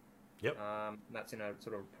shad. Yep. That's in a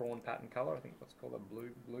sort of prawn pattern colour. I think what's called a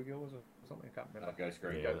bluegill or something. I can't remember. Ghost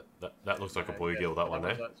green. Yeah, that looks like a bluegill. That one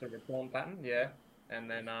there. That sort of prawn pattern. Yeah. And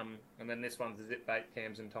then this one's the zip bait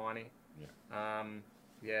cams and tiny.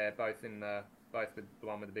 Both with the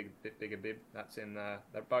one with the bit bigger bib. That's in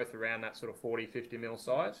they're both around that sort of 40-50 mil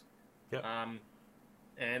size. Yep.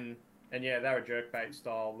 And they're a jerkbait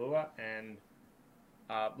style lure. And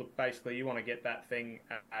look, basically you want to get that thing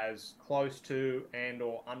as close to and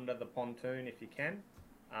or under the pontoon if you can.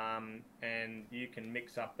 And you can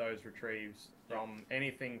mix up those retrieves from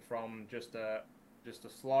anything from just a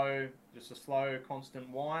slow constant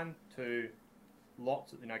whine to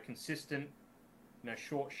lots of consistent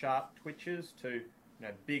short sharp twitches to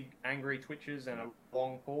big angry twitches and a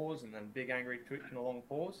long pause, and then big angry twitch and a long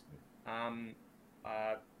pause.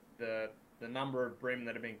 The number of brim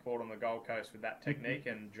that have been caught on the Gold Coast with that technique,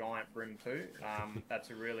 and giant brim too,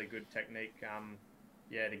 that's a really good technique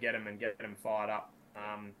to get them fired up.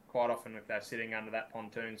 Quite often if they're sitting under that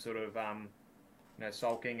pontoon sort of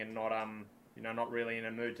sulking and not not really in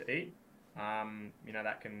a mood to eat, you know,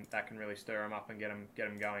 that can really stir them up and get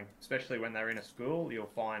them going. Especially when they're in a school, you'll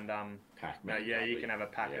find you can have a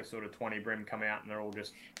pack of sort of 20 bream come out and they're all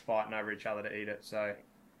just fighting over each other to eat it. So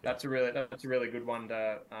that's a really good one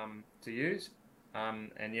to use.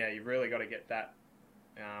 And yeah, you've really got to get that.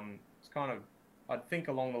 It's kind of, I'd think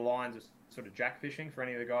along the lines of sort of jack fishing for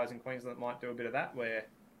any of the guys in Queensland that might do a bit of that, where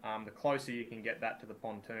the closer you can get that to the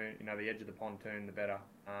pontoon, you know, the edge of the pontoon, the better.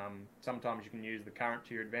 Sometimes you can use the current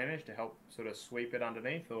to your advantage to help sort of sweep it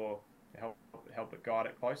underneath or help it guide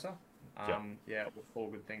it closer. All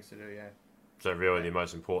good things to do, yeah. So really the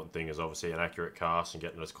most important thing is obviously an accurate cast and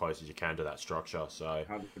getting as close as you can to that structure. So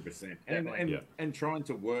 100%. And trying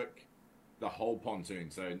to work the whole pontoon.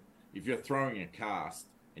 So if you're throwing a cast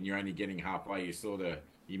and you're only getting halfway,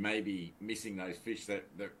 you may be missing those fish that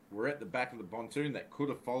were at the back of the pontoon that could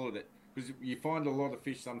have followed it. Because you find a lot of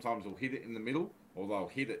fish sometimes will hit it in the middle or they'll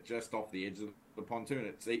hit it just off the edge of the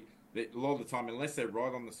pontoon. A lot of the time, unless they're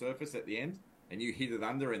right on the surface at the end and you hit it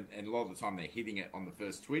under, and a lot of the time they're hitting it on the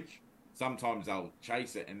first twitch, sometimes they'll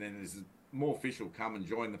chase it and then there's more fish will come and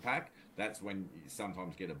join the pack. That's when you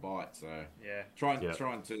sometimes get a bite. So trying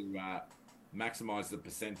to maximize the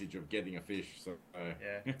percentage of getting a fish.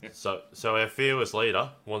 So so our fearless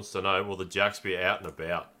leader wants to know: will the jacks be out and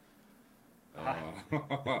about?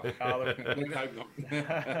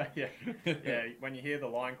 When you hear the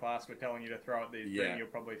line class, we're telling you to throw at these, you'll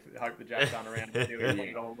probably hope the jacks aren't around to deal with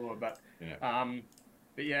 $20 lure. But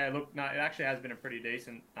yeah, look, no, it actually has been a pretty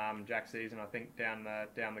decent jack season, I think, down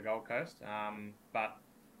the Gold Coast. But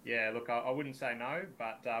yeah, look, I wouldn't say no,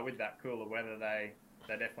 but with that cooler weather, they're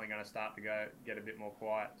definitely going to start to get a bit more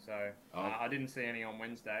quiet. So I didn't see any on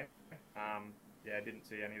Wednesday. I didn't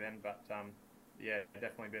see any then, but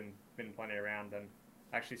definitely been plenty around. And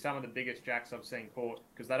actually, some of the biggest jacks I've seen caught,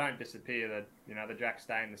 because they don't disappear. The jacks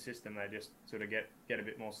stay in the system. They just sort of get a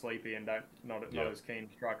bit more sleepy and not as keen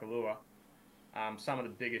to strike a lure. Some of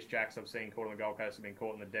the biggest jacks I've seen caught on the Gold Coast have been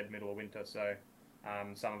caught in the dead middle of winter. So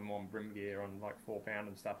some of them on brim gear on like 4 pound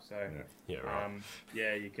and stuff. So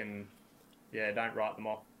you can. Yeah, don't write them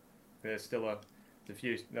off. There's still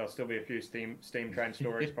there'll still be a few steam train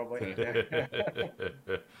stories probably.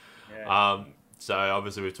 So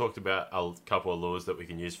obviously we've talked about a couple of lures that we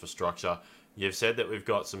can use for structure. You've said that we've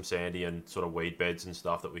got some sandy and sort of weed beds and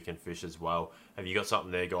stuff that we can fish as well. Have you got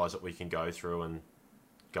something there, guys, that we can go through and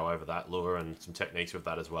go over that lure and some techniques with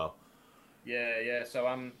that as well? Yeah.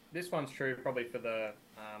 So this one's true probably for the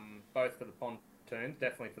both for the pontoons,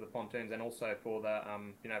 definitely for the pontoons, and also for the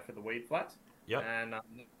for the weed flats. Yep. And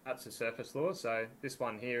that's a surface lure. So this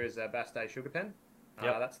one here is a Bass Day Sugar Pen.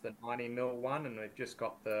 That's the 90mm one, and we've just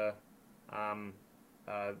got the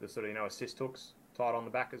sort of assist hooks tied on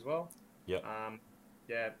the back as well. Yep.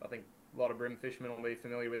 I think a lot of brim fishermen will be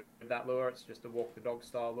familiar with that lure. It's just a walk the dog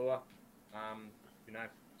style lure.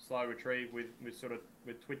 Slow retrieve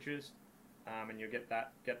with twitches, and you'll get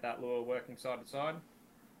that lure working side to side.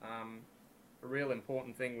 A real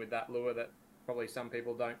important thing with that lure that probably some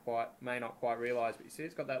people may not quite realise, but you see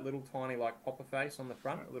it's got that little tiny like popper face on the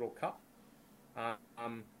front, a little cup.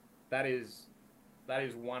 That is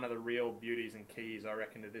one of the real beauties and keys, I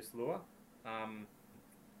reckon, to this lure.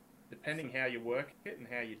 Depending how you work it and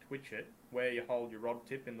how you twitch it, where you hold your rod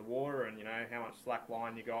tip in the water, and how much slack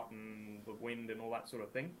line you got and the wind and all that sort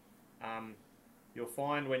of thing, you'll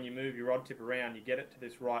find when you move your rod tip around, you get it to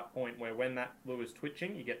this right point where when that lure is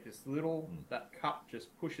twitching, you get this little, that cup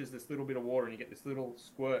just pushes this little bit of water and you get this little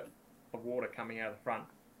squirt of water coming out of the front.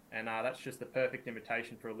 And that's just the perfect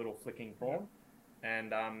invitation for a little flicking prawn.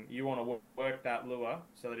 And you want to work that lure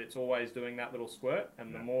so that it's always doing that little squirt.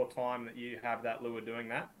 And the more time that you have that lure doing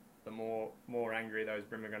that, the more angry those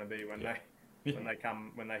brim are going to be when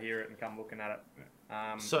they hear it and come looking at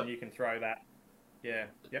it. So you can throw that. Yeah.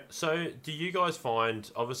 Yep. So do you guys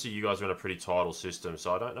find, obviously you guys are in a pretty tidal system,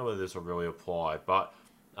 so I don't know whether this will really apply, but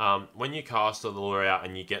when you cast the lure out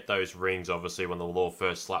and you get those rings, obviously when the lure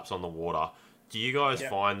first slaps on the water, do you guys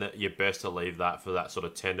find that you're best to leave that for that sort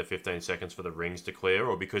of 10 to 15 seconds for the rings to clear,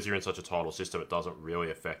 or because you're in such a tidal system, it doesn't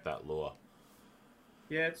really affect that lure?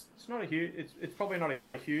 Yeah, it's not a huge. It's probably not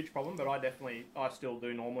a huge problem, but I still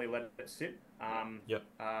do normally let it sit.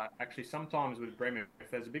 Actually, sometimes with brim,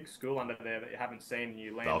 if there's a big school under there that you haven't seen,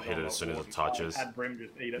 you land. They'll hit it as soon as it touches. Had brim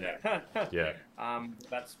just eat it.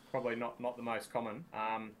 That's probably not the most common.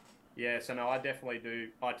 So no, I definitely do.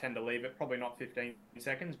 I tend to leave it, probably not 15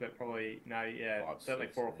 seconds, but probably certainly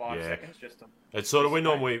 4 or 5 seconds. Just to, it's sort of we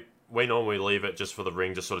normally leave it just for the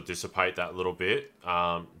ring to sort of dissipate that little bit,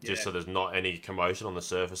 so there's not any commotion on the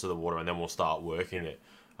surface of the water, and then we'll start working it.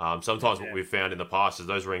 Sometimes what we've found in the past is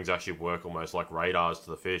those rings actually work almost like radars to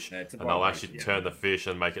the fish, and they'll actually turn the fish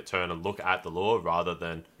and make it turn and look at the lure rather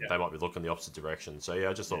than they might be looking the opposite direction. So yeah,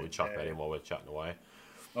 I just thought we'd chuck that in while we're chatting away.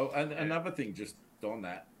 Oh, and another thing just on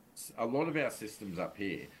that, a lot of our systems up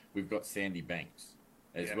here, we've got sandy banks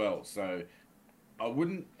as well. So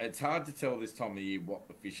it's hard to tell this time of year what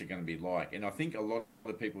the fish are going to be like. And I think a lot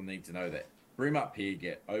of people need to know that bream up here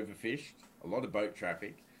get overfished, a lot of boat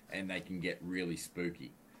traffic, and they can get really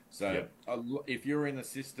spooky. So if you're in a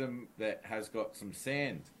system that has got some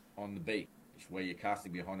sand on the beach where you're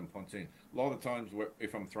casting behind a pontoon, a lot of times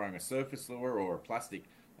if I'm throwing a surface lure or a plastic,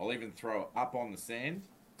 I'll even throw it up on the sand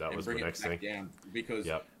and bring it back down, because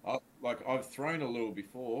I've thrown a lure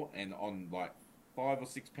before and on like 5 or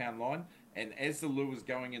 6 pound line, and as the lure's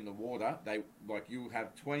going in the water, you'll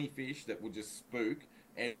have 20 fish that will just spook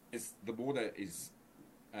as the water is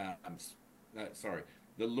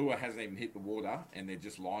the lure hasn't even hit the water, and they're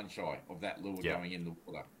just line shy of that lure going in the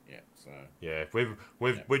water.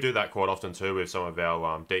 We do that quite often too with some of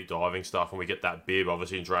our deep diving stuff, and we get that bib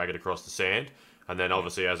obviously and drag it across the sand, and then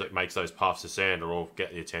obviously as it makes those puffs of sand, it'll all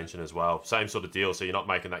get the attention as well. Same sort of deal. So you're not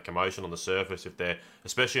making that commotion on the surface if they're,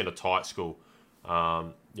 especially in a tight school.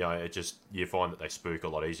 You find that they spook a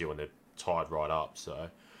lot easier when they're tied right up. So.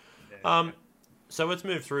 So let's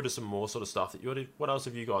move through to some more sort of stuff what else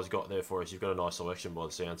have you guys got there for us? You've got a nice selection by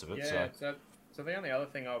the sounds of it. So the only other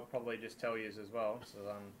thing I'll probably just tell you is as well, so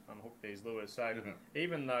unhook these lures. So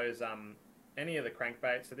even those any of the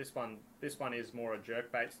crankbaits, so this one is more a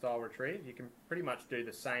jerkbait style retrieve. You can pretty much do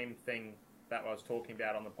the same thing that I was talking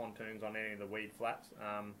about on the pontoons on any of the weed flats.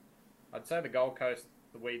 I'd say the Gold Coast,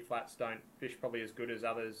 the weed flats don't fish probably as good as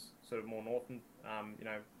others sort of more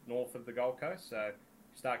north of the Gold Coast. So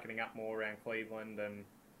start getting up more around Cleveland and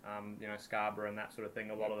Scarborough and that sort of thing.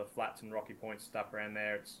 A lot of the flats and Rocky Point stuff around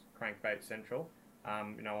there, it's crankbait central,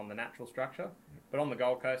 on the natural structure. But on the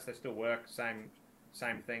Gold Coast, they still work same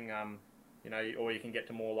thing. Or you can get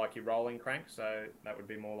to more like your rolling crank. So that would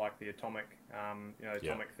be more like the Atomic,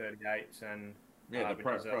 Atomic 38s and the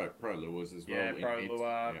pro lures as well. Yeah, pro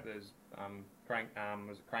lure. There's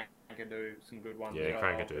Crankadoo, some good ones. Yeah,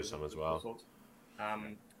 Crankadoo some as well.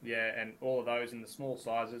 And all of those in the small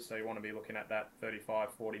sizes, so you want to be looking at that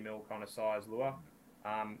 35, 40 mil kind of size lure.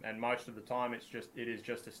 And most of the time, it is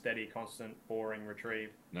just a steady, constant, boring retrieve.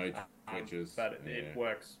 No twitches. But it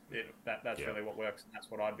works. That's really what works. That's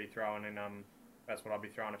what I'd be throwing in. That's what I'd be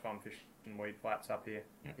throwing if I'm fishing weed flats up here.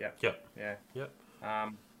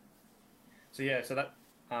 So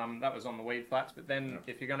that was on the weed flats. But then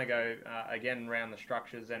if you're going to go again around the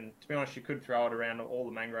structures, and to be honest, you could throw it around all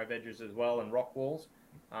the mangrove edges as well and rock walls.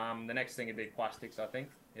 The next thing would be plastics, I think.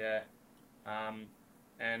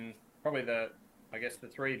 And probably the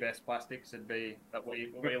 3 best plastics would be that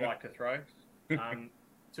we like to throw.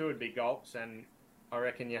 2 would be gulps, and I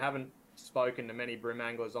reckon you haven't spoken to many bream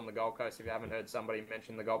anglers on the Gold Coast if you haven't heard somebody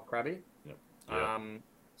mention the gulp crabby.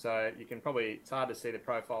 So you can probably, it's hard to see the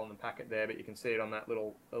profile in the packet there, but you can see it on that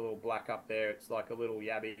little black up there. It's like a little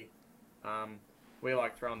yabby. We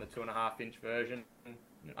like throwing the 2.5-inch version.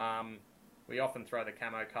 We often throw the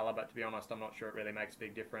camo colour, but to be honest, I'm not sure it really makes a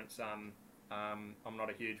big difference. I'm not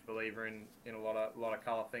a huge believer in a lot of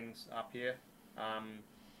colour things up here.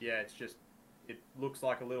 It's just, it looks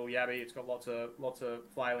like a little yabby. It's got lots of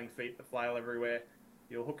flailing feet that flail everywhere.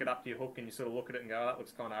 You'll hook it up to your hook and you sort of look at it and go, oh, that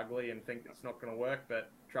looks kind of ugly, and think it's not going to work. But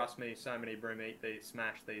trust me, so many bream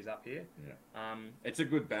smash these up here. It's a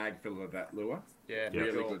good bag filler, that lure.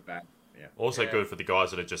 Really good bag. Also good for the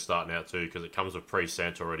guys that are just starting out too, because it comes with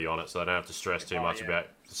pre-scent already on it, so they don't have to stress too much about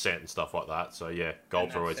the scent and stuff like that. So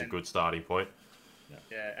gulps are always a good starting point.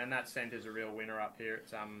 And that scent is a real winner up here.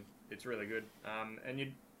 It's really good.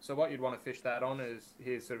 So what you'd want to fish that on is,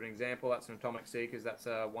 here's sort of an example. That's an Atomic Seekers. That's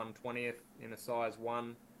a 1/20th in a size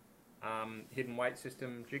 1 hidden weight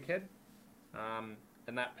system jig head.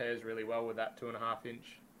 And that pairs really well with that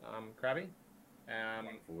 2.5-inch crabby.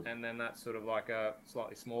 And then that's sort of like a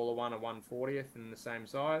slightly smaller one, a 1/40th in the same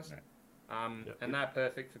size. And they're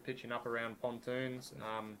perfect for pitching up around pontoons.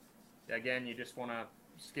 Again, you just want to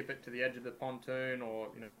skip it to the edge of the pontoon, or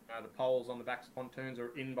the poles on the backs of pontoons,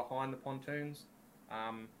 or in behind the pontoons.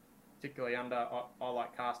 Particularly under, I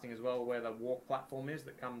like casting as well where the walk platform is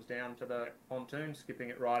that comes down to the pontoon, skipping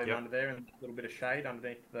it right in under there, and a little bit of shade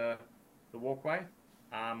underneath the walkway.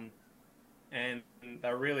 And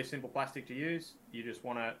they're really simple plastic to use. You just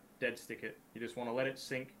want to dead stick it. You just want to let it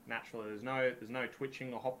sink naturally. There's no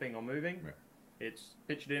twitching or hopping or moving. It's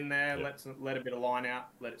pitch it in there, let a bit of line out,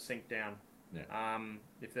 let it sink down.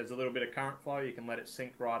 If there's a little bit of current flow, you can let it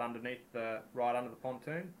sink right under the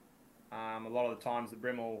pontoon. A lot of the times the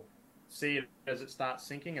brim will see it as it starts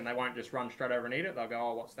sinking, and they won't just run straight over and eat it. They'll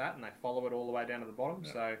go, oh, what's that? And they follow it all the way down to the bottom.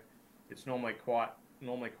 Yeah. So it's normally quite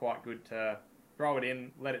good to throw it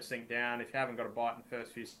in, let it sink down. If you haven't got a bite in the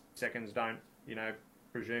first few seconds, don't,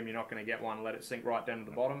 presume you're not going to get one. Let it sink right down to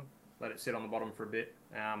the bottom. Let it sit on the bottom for a bit,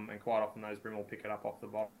 and quite often those bream will pick it up off the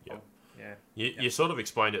bottom. Yep. Yeah. You sort of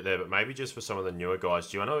explained it there, but maybe just for some of the newer guys,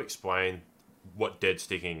 do you want to explain what dead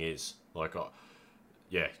sticking is? Like,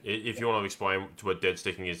 if you want to explain what dead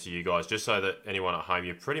sticking is to you guys, just so that anyone at home,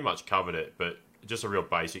 you pretty much covered it, but just a real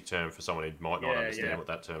basic term for someone who might not understand what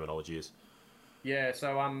that terminology is. Yeah,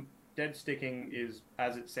 so dead sticking is,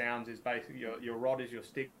 as it sounds, is basically your rod is your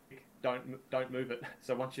stick. Don't move it.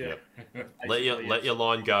 So once you let your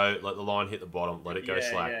line go, let the line hit the bottom, let it go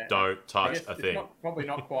slack. Yeah. Don't touch a thing. Probably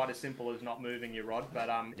not quite as simple as not moving your rod, but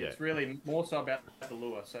it's really more so about the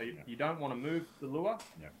lure. So you don't want to move the lure,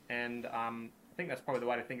 and I think that's probably the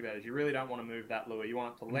way to think about it. Is you really don't want to move that lure. You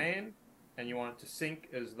want it to land, and you want it to sink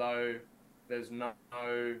as though there's no.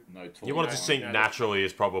 You want it to sink naturally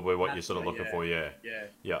is probably what you're sort of looking for. Yeah.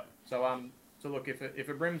 So look, if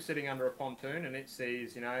a brim's sitting under a pontoon and it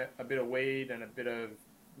sees, a bit of weed and a bit of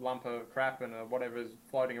lump of crap and whatever's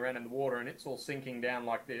floating around in the water, and it's all sinking down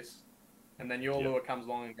like this, and then your lure comes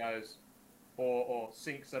along and goes, or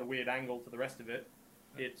sinks at a weird angle to the rest of it,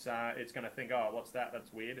 it's going to think, oh, what's that?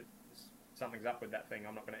 That's weird. Something's up with that thing.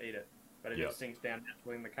 I'm not going to eat it. But if it sinks down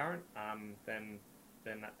naturally in the current, then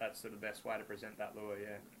that's sort of the best way to present that lure.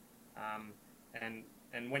 Yeah.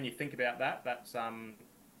 And when you think about that, that's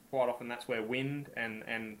quite often that's where wind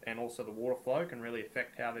and also the water flow can really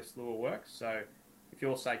affect how this lure works. So if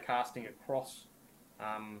you're, say, casting across,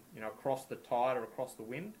 across the tide or across the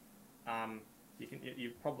wind,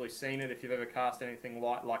 you've probably seen it if you've ever cast anything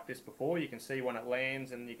like this before. You can see when it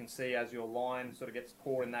lands, and you can see as your line sort of gets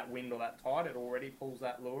caught in that wind or that tide, it already pulls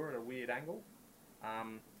that lure at a weird angle.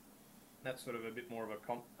 That's sort of a bit more of a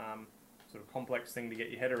sort of complex thing to get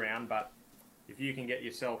your head around, but if you can get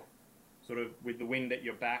yourself sort of with the wind at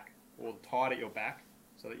your back or the tide at your back,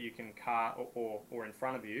 so that you can cast or in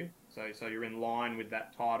front of you, so you're in line with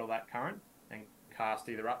that tide or that current, and cast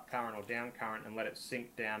either up current or down current and let it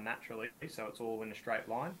sink down naturally, so it's all in a straight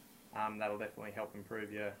line. That'll definitely help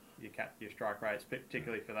improve your strike rates,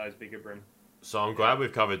 particularly for those bigger bream. So I'm glad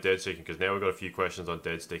we've covered dead sticking, because now we've got a few questions on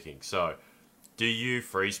dead sticking. So, do you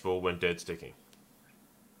free spool when dead sticking?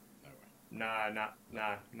 No.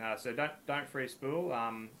 So don't free spool.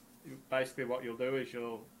 Basically, what you'll do is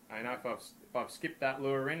if I've skipped that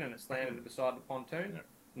lure in and it's landed beside the pontoon,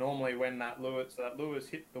 normally when that lure's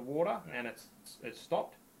hit the water and it's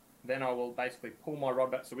stopped, then I will basically pull my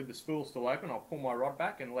rod back. So with the spool still open, I'll pull my rod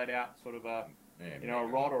back and let out sort of a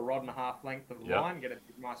rod or rod and a half length of line, get a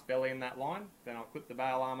nice belly in that line. Then I'll put the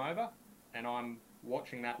bail arm over, and I'm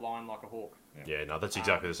watching that line like a hawk. Yeah, no, that's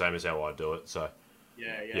exactly the same as how I do it. So.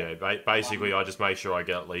 Yeah. Basically, I just make sure I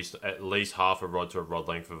get at least half a rod to a rod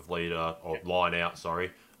length of leader or line out.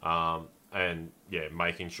 Sorry, and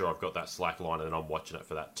making sure I've got that slack line, and then I'm watching it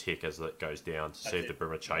for that tick as it goes down to see if the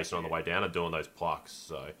bream are chasing on the way down and doing those plucks.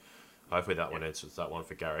 So hopefully that one answers that one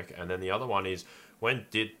for Garrick. And then the other one is, when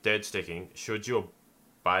dead sticking, should your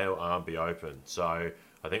bail arm be open? So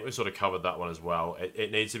I think we've sort of covered that one as well.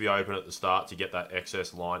 It needs to be open at the start to get that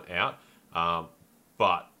excess line out,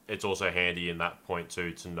 but it's also handy in that point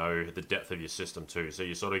too to know the depth of your system too, so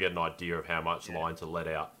you sort of get an idea of how much line to let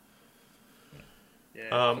out.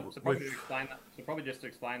 So probably just to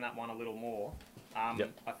explain that one a little more.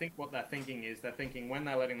 I think what they're thinking is when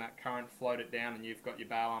they're letting that current float it down and you've got your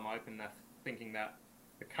bail arm open, they're thinking that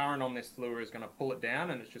the current on this lure is going to pull it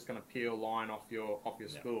down and it's just going to peel line off your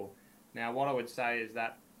spool. Now, what I would say is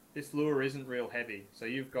that this lure isn't real heavy, so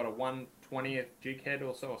you've got a 1/20th jig head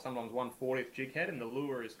or so, or sometimes 1/40th jig head, and the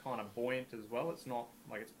lure is kind of buoyant as well. It's not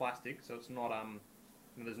like it's plastic, so it's not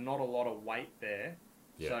there's not a lot of weight there,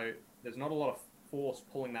 so there's not a lot of force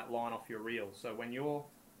pulling that line off your reel. So when you're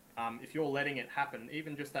if you're letting it happen,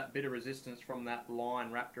 even just that bit of resistance from that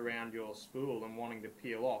line wrapped around your spool and wanting to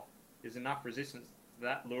peel off is enough resistance.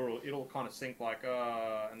 That lure, it'll kind of sink like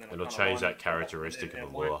and then it'll change that characteristic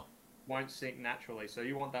of the lure. Won't sink naturally, so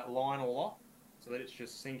you want that line all off so that it's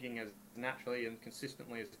just sinking as naturally and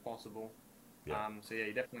consistently as possible. You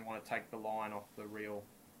definitely want to take the line off the reel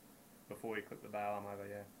before you clip the bail arm over.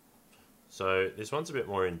 So this one's a bit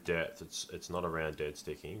more in depth. It's not around dead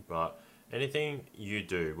sticking, but anything you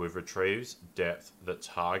do with retrieves depth that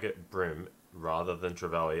target bream rather than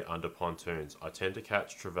trevally under pontoons. I tend to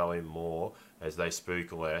catch trevally more as they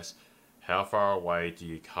spook less. How far away do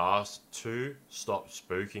you cast to stop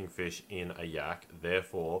spooking fish in a yak?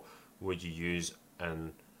 Therefore, would you use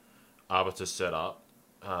an arbiter setup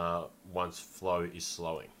once flow is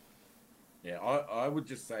slowing? Yeah, I would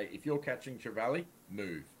just say if you're catching trevally,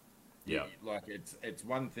 move. Yeah. Like it's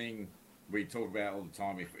one thing we talk about all the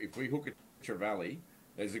time. If we hook a trevally,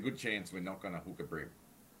 there's a good chance we're not going to hook a brim.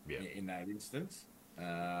 Yeah. In that instance,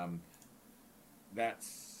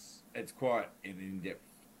 it's quite an in-depth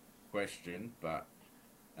question, but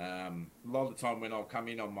a lot of the time when I'll come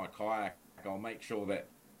in on my kayak, I'll make sure that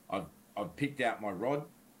I've picked out my rod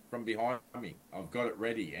from behind me. I've got it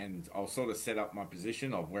ready, and I'll sort of set up my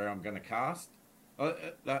position of where I'm going to cast.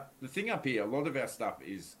 The thing up here, a lot of our stuff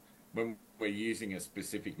is when we're using a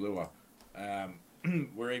specific lure,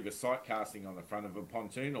 we're either sight casting on the front of a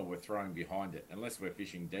pontoon or we're throwing behind it, unless we're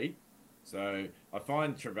fishing deep. So I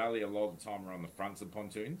find trevally a lot of the time are on the fronts of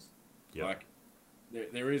pontoons. Yep. Like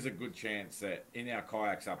there is a good chance that in our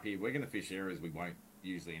kayaks up here, we're going to fish areas we won't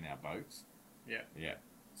usually in our boats. Yeah. Yeah.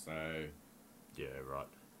 So. Yeah. Right.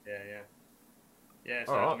 Yeah.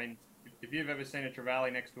 So I mean, if you've ever seen a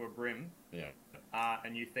trevally next to a brim,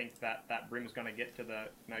 and you think that brim's going to get to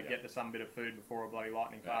get to some bit of food before a bloody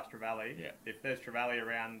lightning fast trevally, if there's trevally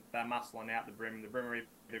around, they're muscling out the brim. The brim are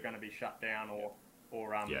either going to be shut down or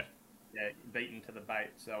beaten to the bait.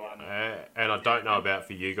 So and I don't know about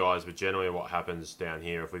for you guys, but generally what happens down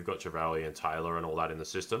here, if we've got trevally and tailor and all that in the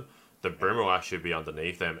system, the brim will actually be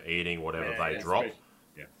underneath them eating whatever they drop.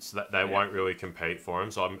 Yeah. So that they won't really compete for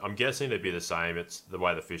them. So I'm guessing they'd be the same. It's the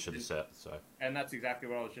way the fish are set. So. And that's exactly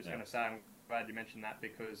what I was just going to say. I'm glad you mentioned that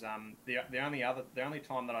because the only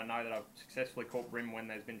time that I know that I've successfully caught brim when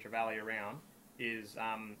there's been trevally around is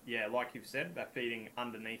like you've said, they're feeding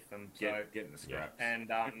underneath them. So getting the scraps.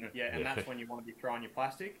 And and that's when you want to be throwing your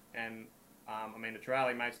plastic. And I mean, the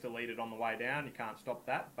trevally may still eat it on the way down. You can't stop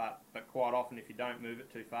that, but quite often if you don't move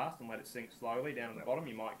it too fast and let it sink slowly down at the bottom,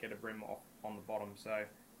 you might get a brim off on the bottom. So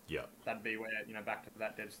that'd be where back to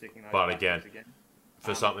that dead sticking. But again,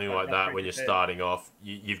 for something like that, when you're starting off,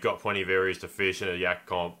 you've got plenty of areas to fish in a yak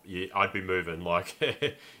comp. I'd be moving like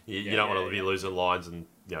you don't want to be losing lines, and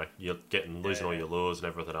you're losing all your lures and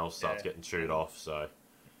everything else starts getting chewed off. So.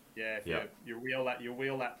 Yeah, you wheel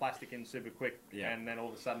that plastic in super quick, and then all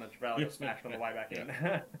of a sudden the trevally will smash on the way back in.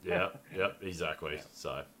 Exactly. Yeah.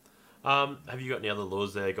 So, have you got any other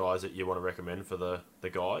lures there, guys, that you want to recommend for the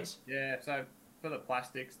guys? Yeah. So for the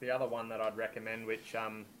plastics, the other one that I'd recommend, which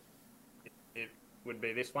it would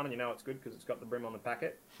be this one, and it's good because it's got the brim on the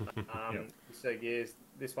packet. So gears.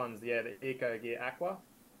 This one's the Eco Gear Aqua,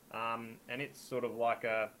 and it's sort of like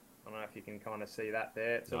I don't know if you can kind of see that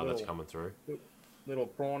there. It's that's coming through. Little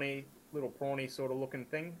prawny sort of looking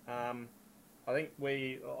thing. I think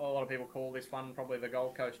a lot of people call this one probably the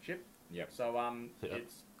Gold Coast chip. Yep. So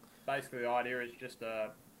it's basically the idea is just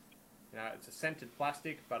it's a scented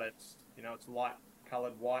plastic, but it's it's light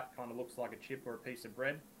coloured white, kind of looks like a chip or a piece of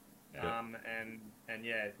bread. Yep.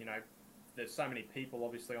 There's so many people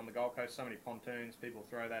obviously on the Gold Coast, so many pontoons. People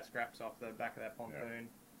throw their scraps off the back of their pontoon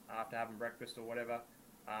after having breakfast or whatever.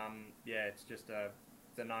 It's just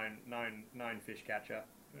it's a known fish catcher,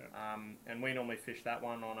 and we normally fish that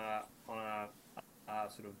one on a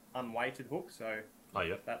sort of unweighted hook. So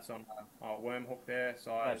that's on a worm hook there.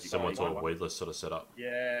 So similar to a weedless sort of setup.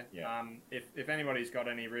 Yeah. If anybody's got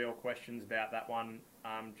any real questions about that one,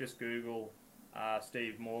 just Google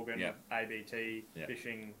Steve Morgan ABT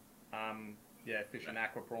fishing. Fishing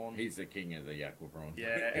aqua prawn. He's the king of the aqua prawn.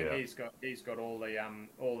 And he's got all the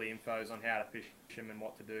infos on how to fish him and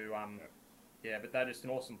what to do. But they're just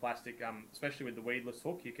an awesome plastic, especially with the weedless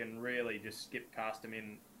hook. You can really just skip cast them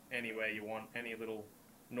in anywhere you want, any little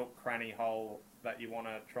nook, cranny, hole that you want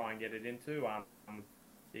to try and get it into.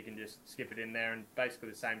 You can just skip it in there, and basically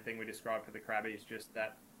the same thing we described for the crabbies, just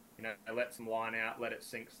that, let some line out, let it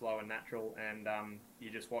sink slow and natural, and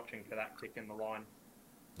you're just watching for that tick in the line.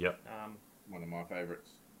 Yep. One of my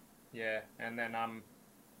favourites. Yeah, and then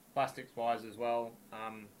plastics-wise as well,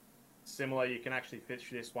 similar, you can actually fish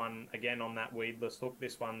this one again on that weedless hook.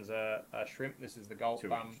 This one's a shrimp. This is the gulp,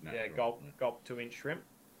 gulp 2-inch shrimp.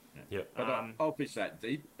 Yeah. But I'll fish that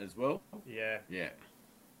deep as well. Yeah.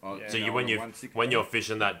 So when you're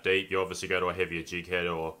fishing that deep, you obviously go to a heavier jig head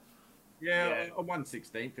or. A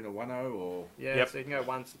 1/16 and a 1/0 or. So you can go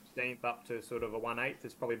 1/16 up to sort of a 1/8.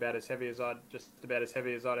 It's probably about as heavy as I'd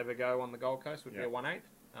ever go on the Gold Coast would be a 1/8.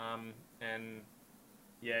 And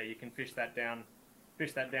you can fish that down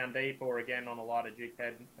deep, or again on a lighter jig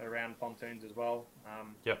head around pontoons as well.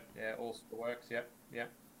 All sort of works.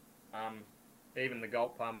 Even the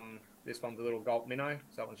gulp, this one's a little gulp minnow,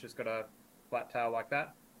 so that one's just got a flat tail like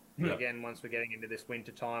that. Again, once we're getting into this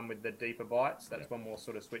winter time with the deeper bites, that's when we'll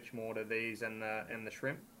sort of switch more to these and the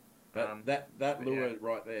shrimp. But that lure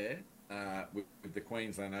right there, with the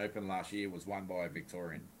Queensland Open last year, was won by a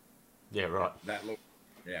Victorian. Yeah, right. That lure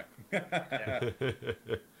Yeah. Yeah.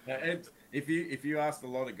 And if you ask a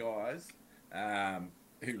lot of guys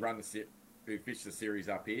who who fish the series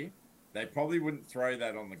up here, they probably wouldn't throw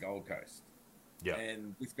that on the Gold Coast. Yeah.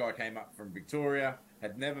 And this guy came up from Victoria,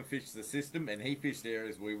 had never fished the system, and he fished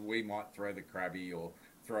areas where we might throw the crabby or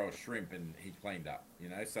throw a shrimp, and he cleaned up, you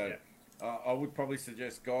know. So I would probably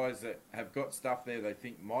suggest guys that have got stuff there they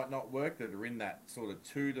think might not work, that are in that sort of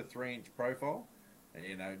 2 to 3 inch profile, and,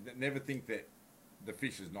 you know, never think that the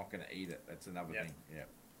fish is not going to eat it. That's another thing.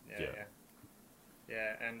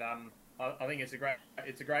 Yeah. And I think it's a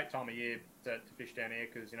great time of year to fish down here,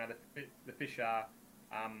 because, you know, the fish are,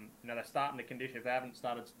 you know, they're starting to condition. If they haven't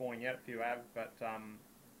started spawning yet, a few have, but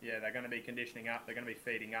yeah, they're going to be conditioning up. They're going to be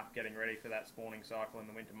feeding up, getting ready for that spawning cycle in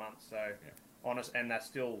the winter months. So and they're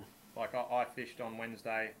still, like, I fished on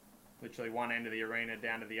Wednesday, literally one end of the arena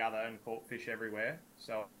down to the other, and caught fish everywhere.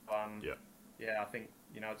 So I think,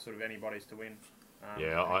 you know, it's sort of anybody's to win.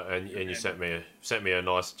 And you sent me a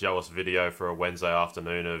nice jealous video for a Wednesday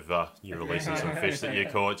afternoon of you releasing some fish that you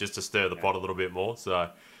caught, just to stir the pot a little bit more. So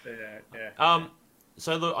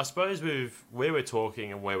so look, I suppose with where we're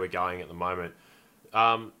talking and where we're going at the moment,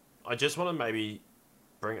 I just want to maybe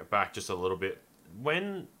bring it back just a little bit.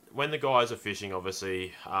 When the guys are fishing,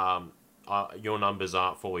 obviously, your numbers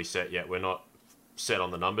aren't fully set yet. We're not set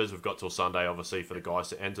on the numbers. We've got till Sunday, obviously, for the guys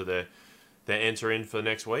to enter their enter in for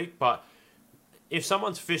next week. But if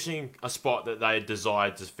someone's fishing a spot that they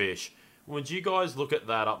desired to fish, would you guys look at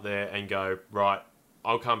that up there and go, right,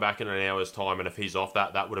 I'll come back in an hour's time, and if he's off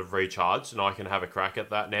that would have recharged, and I can have a crack at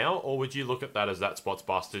that now? Or would you look at that as that spot's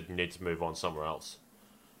busted and you need to move on somewhere else?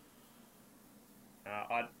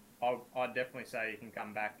 I'd definitely say you can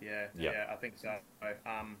come back. Yeah, I think so.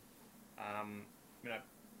 You know,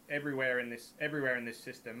 everywhere in this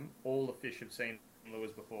system, all the fish have seen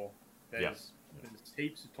lures before. There's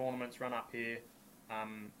heaps of tournaments run up here,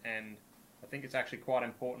 and I think it's actually quite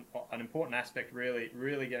important. An important aspect,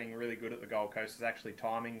 really getting really good at the Gold Coast, is actually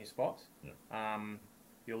timing your spots.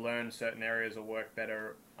 You'll learn certain areas will work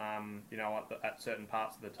better, you know, at certain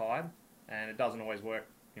parts of the tide, and it doesn't always work.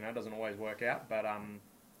 You know, it doesn't always work out, but I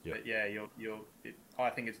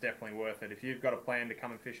think it's definitely worth it if you've got a plan to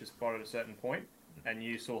come and fish a spot at a certain point, and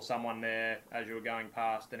you saw someone there as you were going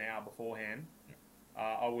past an hour beforehand.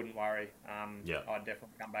 I wouldn't worry. I'd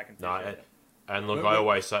definitely come back and fish it. And look, I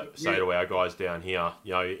always say to our guys down here,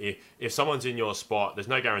 you know, if someone's in your spot, there's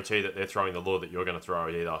no guarantee that they're throwing the lure that you're going to throw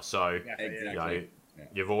it either. So, you know,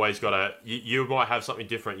 you've always got to, you might have something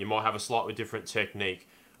different. You might have a slightly different technique.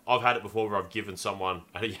 I've had it before where I've given someone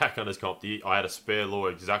at a Yakhunters comp, I had a spare lure,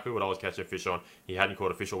 exactly what I was catching fish on. He hadn't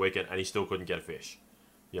caught a fish all weekend, and he still couldn't get a fish.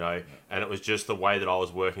 You know, and it was just the way that I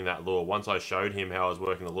was working that lure. Once I showed him how I was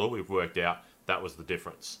working the lure, we've worked out that was the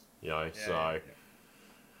difference. You know,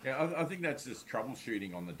 I think that's just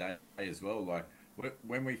troubleshooting on the day as well. Like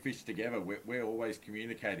when we fish together, we're always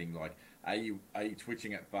communicating. Like, are you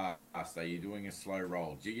twitching it fast? Are you doing a slow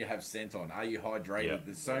roll? Do you have scent on? Are you hydrated?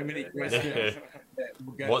 There's so many questions.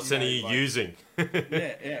 What scent are you using? And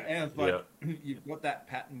it's like you've got that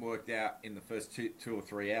pattern worked out in the first two or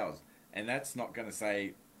 3 hours, and that's not going to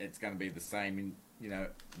say it's going to be the same in, you know,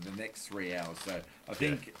 the next 3 hours. So I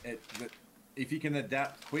think if you can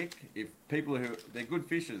adapt quick, if people they're good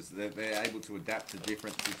fishers, they're able to adapt to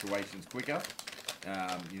different situations quicker.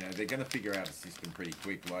 You know, they're going to figure out a system pretty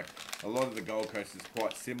quick. Like, a lot of the Gold Coast is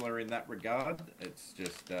quite similar in that regard. It's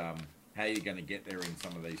just how you're going to get there in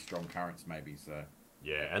some of these strong currents, maybe. So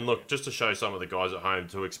and look, just to show some of the guys at home,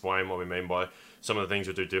 to explain what we mean by some of the things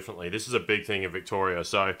we do differently. This is a big thing in Victoria.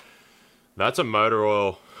 So that's a motor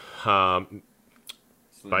oil,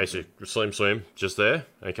 basic slim, just there.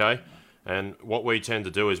 Okay. And what we tend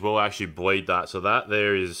to do is we'll actually bleed that. So that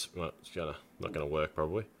there is, well, it's not gonna work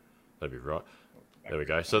probably. That'd be right. There we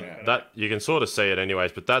go. So that, you can sort of see it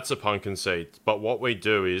anyways, but that's a pumpkin seed. But what we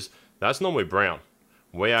do is, that's normally brown.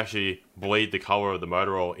 We actually bleed the colour of the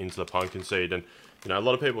motor oil into the pumpkin seed. And, you know, a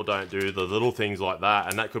lot of people don't do the little things like that.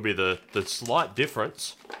 And that could be the slight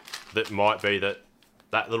difference that might be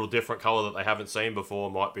that little different colour that they haven't seen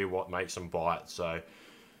before might be what makes them bite. So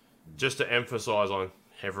just to emphasise on,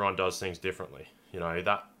 everyone does things differently. You know,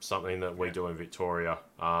 that's something that we do in Victoria.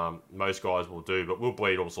 Most guys will do, but we'll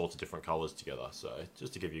bleed all sorts of different colours together. So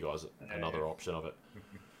just to give you guys another option of it.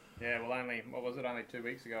 Yeah, well, only 2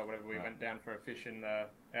 weeks ago, whatever, we went down for a fish in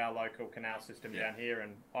our local canal system down here,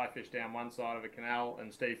 and I fished down one side of the canal,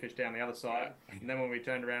 and Steve fished down the other side. And then when we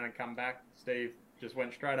turned around and come back, Steve just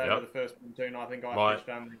went straight over the first pontoon. I think I fished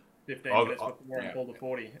 15 minutes before and pulled a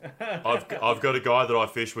 40. I've got a guy that I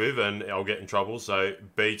fish with, and I'll get in trouble. So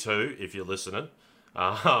B2, if you're listening,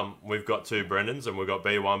 we've got two Brendans, and we've got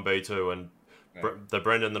B1, B2, and The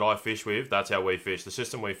Brendan that I fish with, that's how we fish. The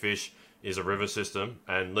system we fish is a river system,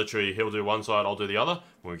 and literally he'll do one side, I'll do the other.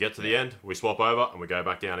 When we get to the end, we swap over and we go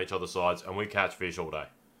back down each other's sides, and we catch fish all day.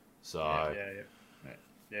 So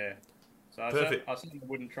yeah. So perfect. I certainly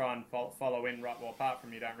wouldn't try and follow in right. Well, apart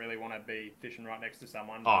from you don't really want to be fishing right next to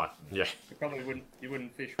someone. Oh, yeah. You probably wouldn't. You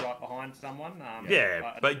wouldn't fish right behind someone.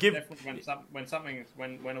 But give definitely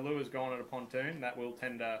when a lure's gone at a pontoon, that will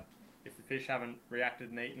tend to, if the fish haven't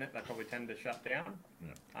reacted and eaten it, they probably tend to shut down.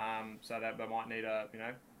 Yeah. So that they might need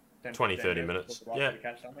 10, 30 minutes. To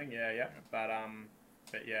catch something. Yeah. But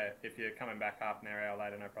yeah, if you're coming back half an hour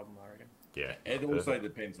later, no problem, I reckon. Yeah. It also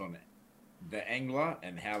depends on the angler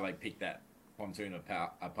and how they pick that pontoon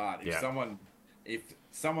apart. If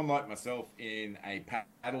someone like myself in a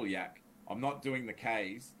paddle yak, I'm not doing the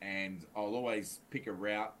Ks, and I'll always pick a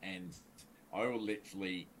route, and I will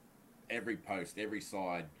literally every post, every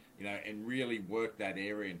side, and really work that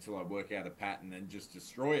area until I work out a pattern and just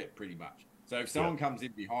destroy it pretty much. So if someone comes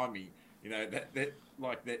in behind me, they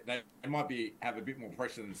might have a bit more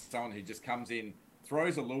pressure than someone who just comes in,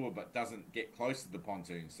 throws a lure but doesn't get close to the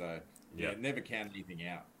pontoon. So never count anything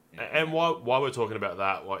out. And while we're talking about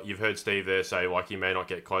that, you've heard Steve there say, you may not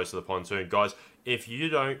get close to the pontoon. Guys, if you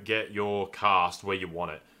don't get your cast where you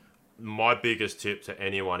want it, my biggest tip to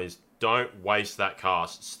anyone is don't waste that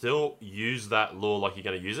cast. Still use that lure like you're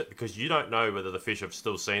going to use it, because you don't know whether the fish have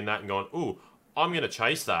still seen that and gone, ooh, I'm going to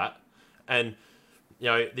chase that. And,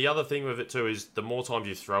 the other thing with it too is the more times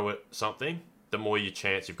you throw it something, the more you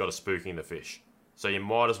chance you've got a spooking the fish. So you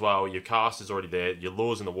might as well, your cast is already there, your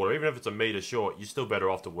lure's in the water, even if it's a metre short, you're still better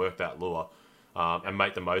off to work that lure and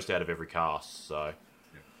make the most out of every cast. So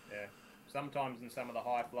yeah. Sometimes in some of the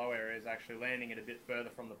high flow areas, actually landing it a bit further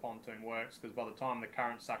from the pontoon works, because by the time the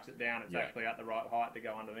current sucks it down, it's actually at the right height to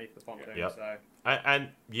go underneath the pontoon. So and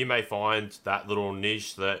you may find that little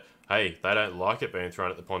niche that, hey, they don't like it being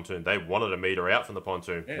thrown at the pontoon. They wanted a metre out from the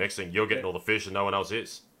pontoon. Next thing, you're getting all the fish and no one else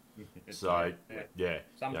is. So,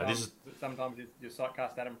 sometimes you sight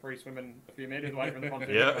cast at them pre-swimming a few metres away from the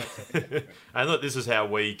pontoon. And look, this is how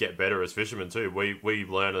we get better as fishermen too. We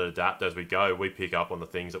learn and adapt as we go. We pick up on the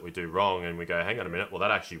things that we do wrong, and we go, hang on a minute, well,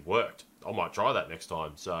 that actually worked. I might try that next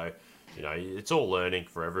time. So, it's all learning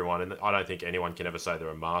for everyone, and I don't think anyone can ever say they're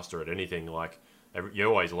a master at anything. You're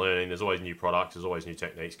always learning. There's always new products. There's always new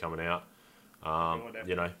techniques coming out.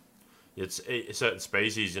 It's certain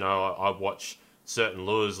species. I watch certain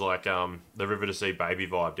lures like the River to Sea Baby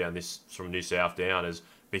Vibe down this from New South Down has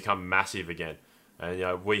become massive again.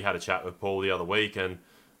 And we had a chat with Paul the other week, and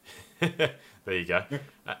there you go.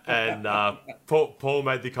 And Paul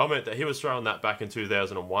made the comment that he was throwing that back in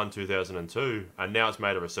 2001, 2002, and now it's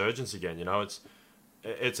made a resurgence again.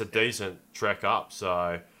 It's a decent trek up.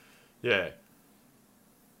 So yeah.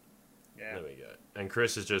 There we go. And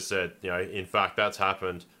Chris has just said, in fact, that's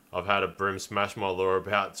happened. I've had a bream smash my lure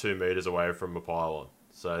about 2 metres away from a pylon.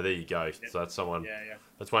 So there you go. Yep. So that's someone.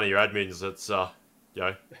 That's one of your admins that's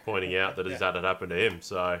pointing out that has had it happen to him.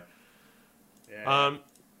 So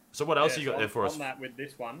so what else you got there for us? On that with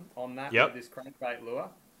this crankbait lure,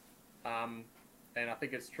 and I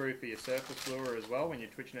think it's true for your surface lure as well when you're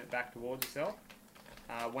twitching it back towards yourself.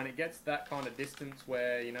 When it gets that kind of distance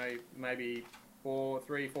where maybe 4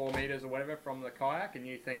 metres or whatever from the kayak, and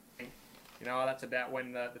you think, that's about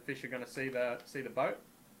when the fish are going to see the boat,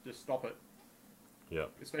 just stop it. Yeah.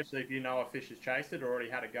 Especially if a fish has chased it or already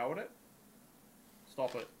had a go at it,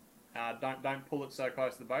 stop it. Don't pull it so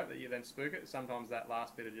close to the boat that you then spook it. Sometimes that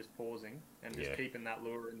last bit of just pausing and just keeping that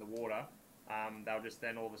lure in the water, they'll just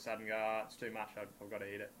then all of a sudden go, it's too much, I've got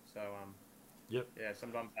to eat it. So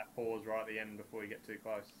sometimes that pause right at the end before you get too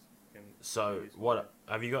close. So,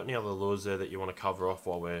 have you got any other lures there that you want to cover off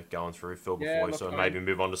while we're going through, Phil, before we sort of maybe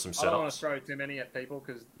move on to some setups? I don't want to throw too many at people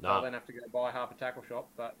because they'll then have to go buy half a tackle shop.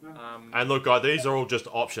 But and look, guys, these are all just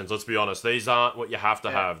options. Let's be honest; these aren't what you have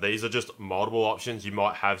to have. These are just multiple options. You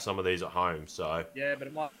might have some of these at home. So yeah, but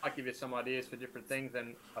it might give you some ideas for different things.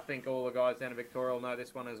 And I think all the guys down in Victoria will know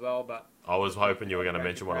this one as well. But I was hoping you were going to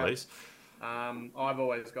mention one of these. I've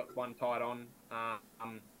always got one tied on.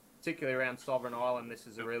 Particularly around Sovereign Island, this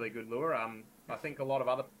is a really good lure. I think a lot of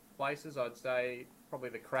other places, I'd say probably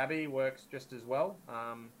the crabby works just as well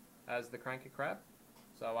as the cranker crab.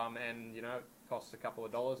 So and it costs a couple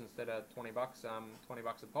of dollars instead of $20, $20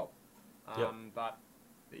 a pop. But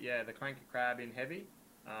yeah, the cranker crab in heavy.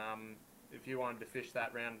 If you wanted to fish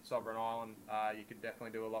that round Sovereign Island, you could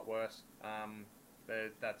definitely do a lot worse.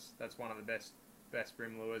 That's one of the best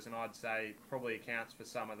bream lures, and I'd say probably accounts for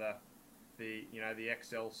some of the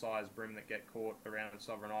XL size bream that get caught around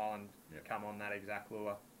Sovereign Island come on that exact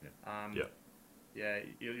lure. yeah,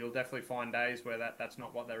 you'll definitely find days where that's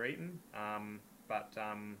not what they're eating. But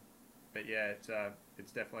yeah,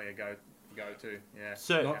 it's definitely a go-to. Yeah.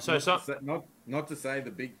 Not to say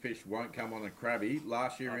the big fish won't come on a crabby.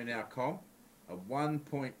 Last year in our comp, a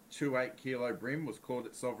 1.28 kilo bream was caught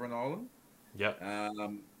at Sovereign Island. Yep.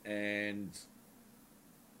 And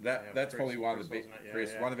that's probably one of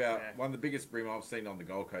the biggest bream I've seen on the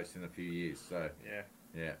Gold Coast in a few years. So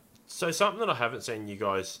yeah. So something that I haven't seen you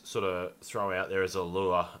guys sort of throw out there as a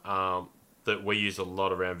lure that we use a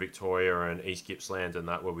lot around Victoria and East Gippsland and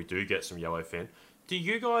that, where we do get some yellowfin. Do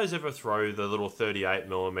you guys ever throw the little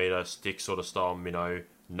 38mm stick sort of style minnow,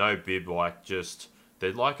 no bib, like just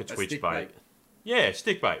they're like a twitch bait? Yeah,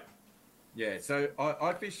 stick bait. Yeah, so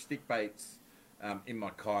I fish stick baits in my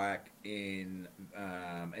kayak in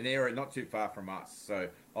an area not too far from us. So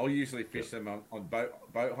I'll usually fish them on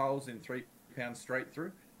boat holes in 3 pounds straight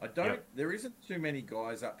through. There isn't too many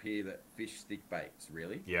guys up here that fish stick baits,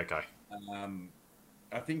 really. Yeah, okay.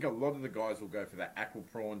 I think a lot of the guys will go for that aqua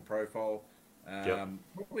prawn profile.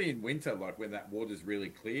 Probably in winter, like when that water's really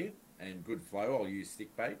clear and good flow, I'll use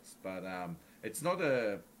stick baits. But it's not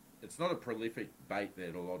a prolific bait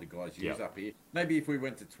that a lot of guys use up here. Maybe if we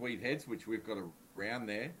went to Tweed Heads, which we've got around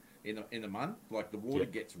there in a month, like the water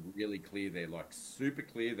gets really clear there, like super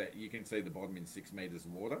clear that you can see the bottom in 6 meters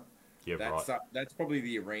of water. Yeah, that's probably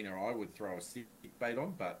the arena I would throw a stick bait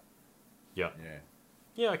on, but yeah,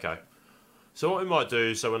 okay. So what we might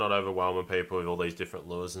do, so we're not overwhelming people with all these different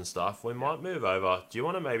lures and stuff, we might move over. Do you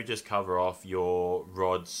want to maybe just cover off your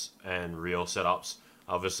rods and reel setups?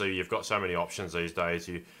 Obviously, you've got so many options these days.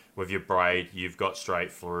 With your braid, you've got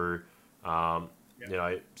straight through. You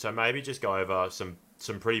know, so maybe just go over some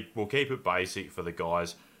pretty. We'll keep it basic for the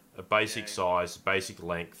guys. A basic size, basic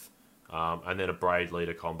length. And then a braid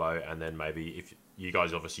leader combo, and then maybe if you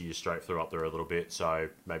guys obviously use straight through up there a little bit, so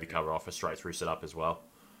maybe cover off a straight through setup as well.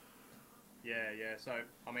 Yeah. So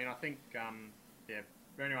I mean, I think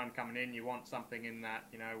for anyone coming in, you want something in that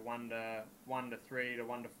 1 to 3 to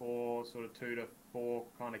 1 to 4, sort of 2 to 4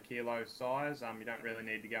 kind of kilo size. You don't really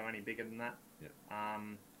need to go any bigger than that.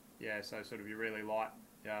 So sort of your really light,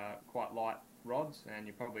 quite light rods, and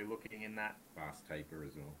you're probably looking in that fast taper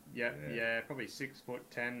as well. Yeah, probably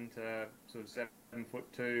 6'10" to sort of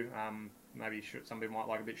 7'2". Maybe some people might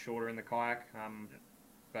like a bit shorter in the kayak.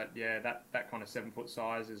 But yeah, that kind of 7 foot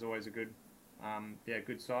size is always a good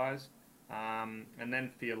size. And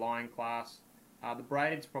then for your line class, the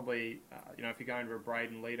braid's probably if you're going to a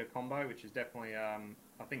braid and leader combo, which is definitely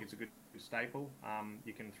I think it's a good staple.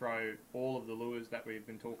 You can throw all of the lures that we've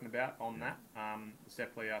been talking about on that.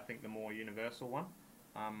 Separately, I think the more universal one.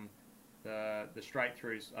 The straight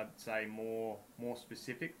throughs, I'd say more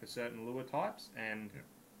specific for certain lure types, and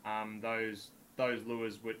those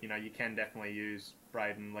lures would you can definitely use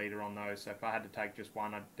braid and leader on those. So if I had to take just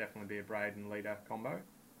one, I'd definitely be a braid and leader combo.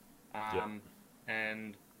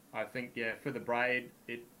 And I think for the braid,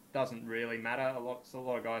 it doesn't really matter a lot. So a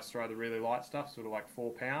lot of guys throw the really light stuff, sort of like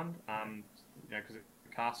 4 pound, because it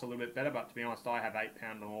casts a little bit better. But to be honest, I have 8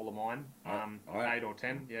 pound on all of mine, 8 or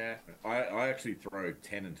 10. Yeah, I actually throw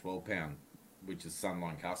 10 and 12 pound, which is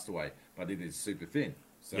Sunline Castaway, but it is super thin.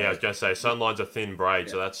 So, I was going to say Sunline's a thin braid,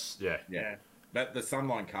 so that's But the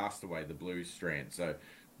Sunline Castaway, the blue strand, so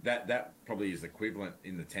that probably is equivalent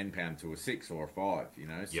in the 10 pound to a 6 or a 5.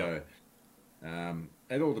 So.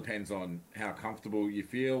 It all depends on how comfortable you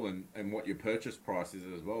feel and what your purchase price is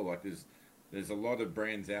as well. Like there's a lot of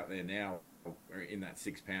brands out there now in that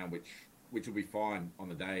 6 pound, which will be fine on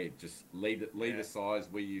the day. Just leader size.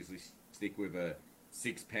 We usually stick with a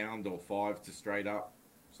 6 pound or 5 to straight up.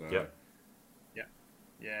 So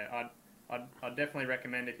I'd definitely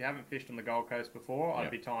recommend, if you haven't fished on the Gold Coast before,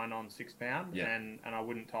 I'd be tying on 6 pound, and I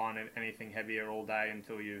wouldn't tie on anything heavier all day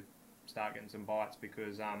until you start getting some bites,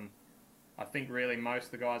 because I think really most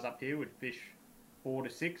of the guys up here would fish 4 to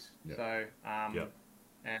 6. So,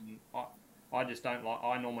 and I just don't like.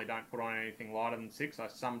 I normally don't put on anything lighter than 6. I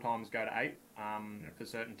sometimes go to 8 for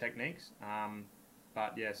certain techniques.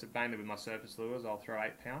 But so mainly with my surface lures, I'll throw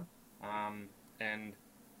 8 pound.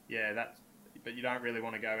 But you don't really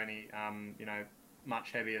want to go any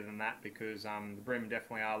much heavier than that, because the bream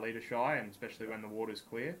definitely are leader shy, and especially when the water's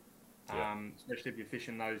clear. Especially if you're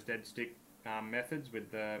fishing those dead stick methods with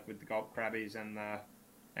the gold crabbies and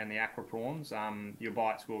the aqua prawns, your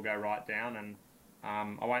bites will go right down. And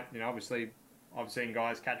I won't, obviously I've seen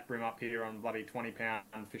guys catch bream up here on bloody 20 pound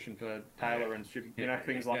fishing for tailor and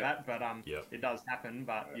things like that, but it does happen,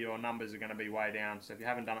 but your numbers are going to be way down. So if you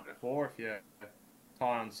haven't done it before, if you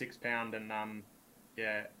tie on 6 pound, and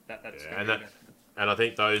that's And I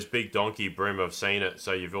think those big donkey brim have seen it,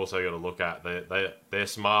 so you've also got to look at they're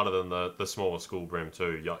smarter than the smaller school brim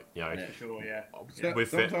too. You know, Yeah, sure, yeah.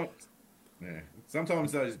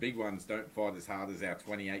 Sometimes those big ones don't fight as hard as our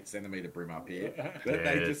 28 centimeter brim up here.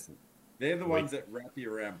 They're the ones that wrap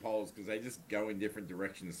you around poles because they just go in different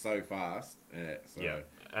directions so fast.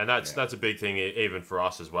 And that's a big thing even for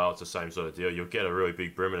us as well. It's the same sort of deal. You'll get a really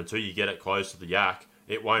big brim, and until you get it close to the yak,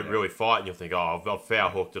 it won't really fight, and you'll think, oh, I've foul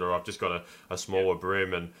hooked it, or I've just got a smaller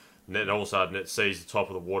brim, and then all of a sudden it sees the top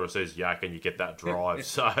of the water, it sees yak, and you get that drive.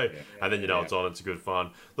 And then you know it's on. It's a good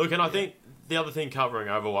fun. Look, and I think the other thing covering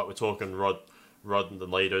over, like we're talking rod and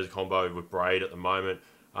leaders combo with braid at the moment.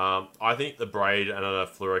 I think the braid and a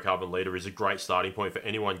fluorocarbon leader is a great starting point for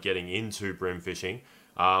anyone getting into brim fishing.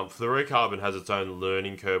 Fluorocarbon has its own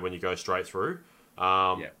learning curve when you go straight through.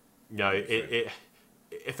 You know,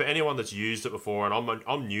 for anyone that's used it before, and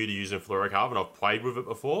I'm new to using fluorocarbon, I've played with it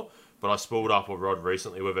before, but I spooled up a rod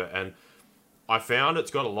recently with it, and I found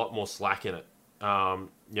it's got a lot more slack in it. You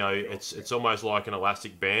know, it's almost like an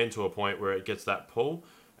elastic band to a point where it gets that pull,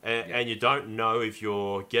 and you don't know if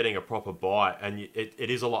you're getting a proper bite, and it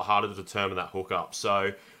is a lot harder to determine that hook up.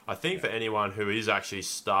 So I think for anyone who is actually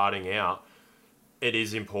starting out, it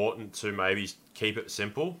is important to maybe keep it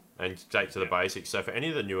simple and take to the basics. So for any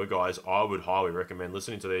of the newer guys, I would highly recommend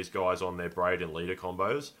listening to these guys on their braid and leader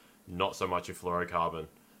combos, not so much a fluorocarbon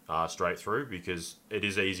straight through, because it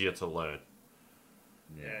is easier to learn.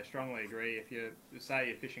 Yeah, strongly agree. If you say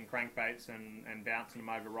you're fishing crankbaits and bouncing them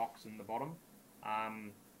over rocks in the bottom,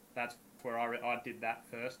 that's where I did that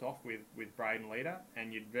first off with braid and leader,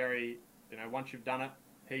 and once you've done it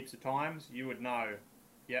heaps of times, you would know,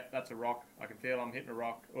 yep, that's a rock. I can feel I'm hitting a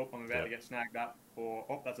rock. Oh, I'm about to get snagged up, or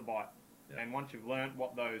oh, that's a bite. And once you've learnt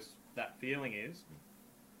what that feeling is,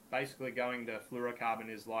 basically going to fluorocarbon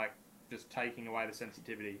is like just taking away the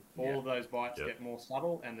sensitivity. All of those bites get more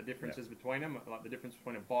subtle, and the differences between them, like the difference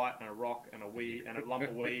between a bite and a rock and a weed and a lump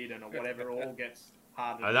of weed and a whatever, all gets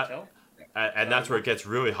harder to tell. And that's where it gets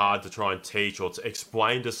really hard to try and teach or to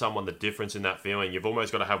explain to someone the difference in that feeling. You've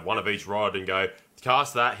almost got to have one of each rod and go,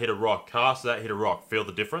 cast that, hit a rock, cast that, hit a rock. Feel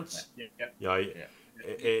the difference? You know,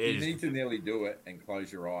 you need to nearly do it and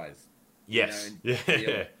close your eyes. Yes.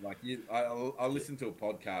 Like I listened to a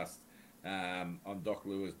podcast on Doc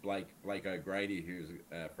Lewis, Blake O'Grady, who's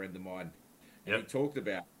a friend of mine, and he talked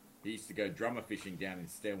about he used to go drummer fishing down in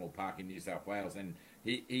Stanwell Park in New South Wales, and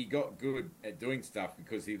he got good at doing stuff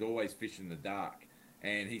because he'd always fish in the dark,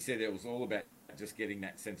 and he said it was all about just getting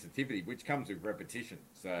that sensitivity, which comes with repetition.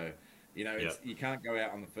 So you can't go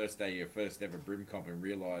out on the first day of your first ever brim comp and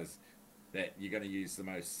realise that you're going to use the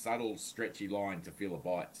most subtle, stretchy line to feel a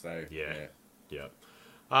bite. So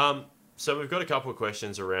so we've got a couple of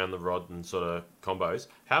questions around the rod and sort of combos.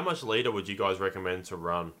 How much leader would you guys recommend to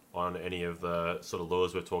run on any of the sort of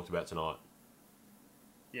lures we've talked about tonight?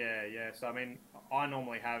 So I mean, I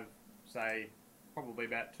normally have, say, probably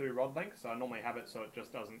about 2 rod lengths. So I normally have it so it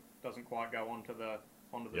just doesn't quite go onto the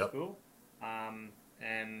spool. And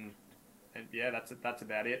that's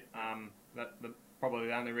about it. Probably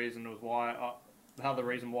the only reason was the other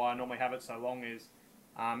reason why I normally have it so long is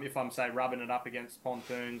if I'm, say, rubbing it up against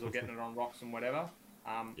pontoons or getting it on rocks and whatever,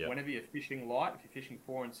 whenever you're fishing light, if you're fishing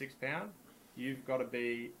 4 and 6 pound, you've got to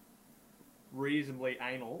be reasonably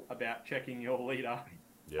anal about checking your leader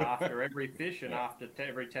after every fish and after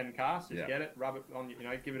every 10 casts. Just get it, rub it on,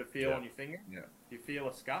 give it a feel on your finger. If you feel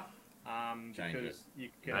a scuff, because you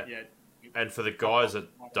can, And for the guys that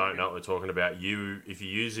don't know what we're talking about, if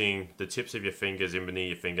you're using the tips of your fingers in beneath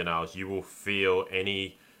your fingernails, you will feel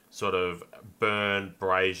any sort of burn,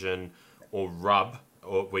 abrasion, or rub,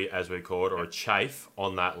 as we call it, or a chafe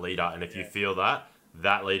on that leader. And if you feel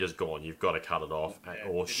that leader's gone. You've got to cut it off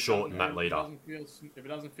or shorten that leader. If it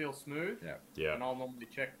doesn't feel smooth, and I'll normally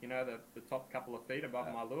check, the top couple of feet above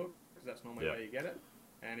my lure, because that's normally where you get it.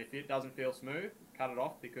 And if it doesn't feel smooth, cut it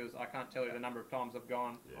off, because I can't tell you the number of times I've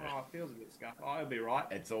gone, it feels a bit scuffed. Oh, it'll be right.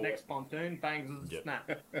 Next pontoon, bangs, snap.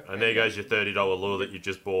 And there goes your $30 lure that you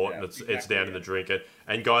just bought, and it's down in the drink.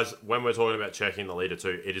 And guys, when we're talking about checking the leader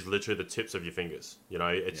too, it is literally the tips of your fingers.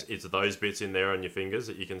 It's those bits in there on your fingers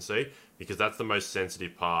that you can see, because that's the most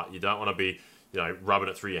sensitive part. You don't want to be rubbing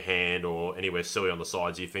it through your hand or anywhere silly on the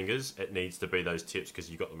sides of your fingers. It needs to be those tips,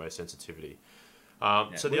 because you've got the most sensitivity.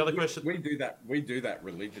 So the other question, we do that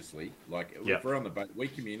religiously. Like if we're on the boat, we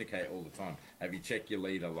communicate all the time. Have you checked your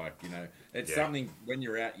leader? It's something when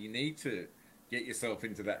you're out, you need to get yourself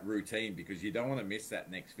into that routine, because you don't want to miss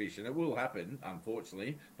that next fish, and it will happen,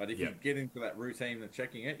 unfortunately. But if you get into that routine of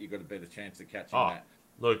checking it, you've got a better chance of catching that.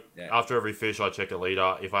 Look, after every fish, I check a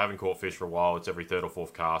leader. If I haven't caught fish for a while, it's every 3rd or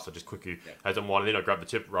 4th cast. I just quickly, as I'm winding in, I grab the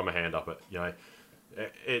tip, run my hand up it.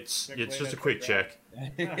 It's Check just leader, a quick check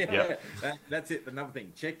check. Yeah, that's it. Another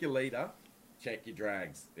thing, check your leader, check your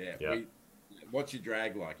drags. Yeah. What's your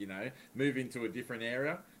drag like? Move into a different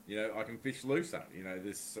area. I can fish looser.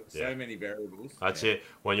 There's so many variables. That's it.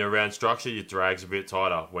 When you're around structure, your drag's a bit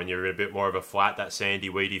tighter. When you're in a bit more of a flat, that sandy,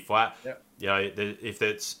 weedy flat, if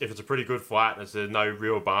it's a pretty good flat and there's no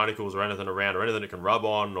real barnacles or anything around or anything it can rub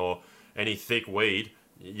on or any thick weed,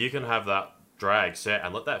 you can have that drag set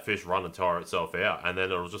and let that fish run and tire itself out, and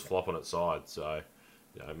then it'll just flop on its side. So,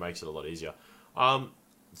 it makes it a lot easier.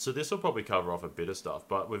 So this will probably cover off a bit of stuff,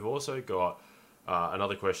 but we've also got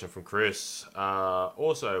another question from Chris.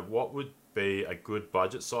 Also, what would be a good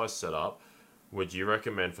budget size setup would you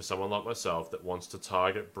recommend for someone like myself that wants to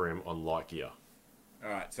target brim on light gear? All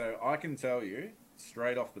right, so I can tell you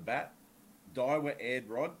straight off the bat, Daiwa aired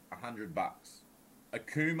rod, $100.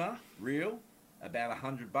 Akuma reel, about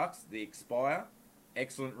 $100. The Expire,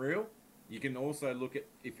 excellent reel. You can also look at,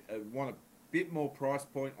 if you want a bit more price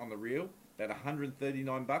point on the reel, that $139,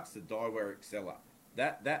 the Daiwa Exceller.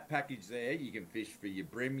 That package there, you can fish for your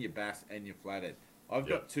brim, your bass, and your flathead. I've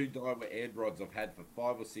got 2 Daiwa aired rods I've had for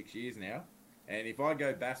 5 or 6 years now, and if I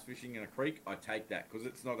go bass fishing in a creek, I take that because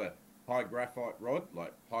it's not a high graphite rod,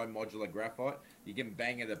 like high modular graphite. You can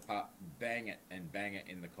bang it apart, bang it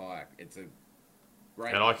in the kayak. It's a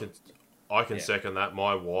great. And I can second that.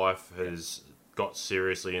 My wife has got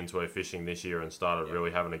seriously into her fishing this year and started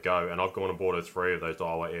really having a go, and I've gone and bought her 3 of those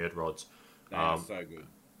Daiwa aired rods. That's so good.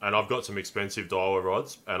 And I've got some expensive Daiwa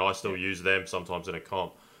rods, and I still use them sometimes in a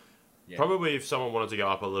comp. Yeah. Probably if someone wanted to go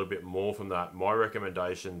up a little bit more from that, my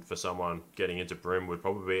recommendation for someone getting into brim would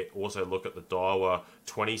probably also look at the Daiwa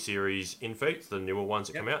 20 series infeeds, the newer ones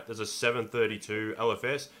that come out. There's a 732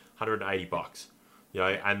 LFS, $180.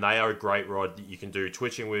 And they are a great rod that you can do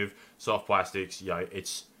twitching with, soft plastics.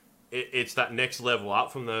 It's that next level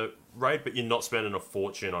up from the rate, but you're not spending a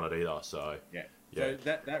fortune on it either. So So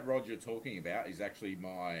that rod you're talking about is actually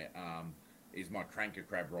my cranker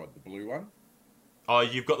crab rod, the blue one. Oh,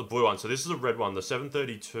 you've got the blue one. So this is a red one, the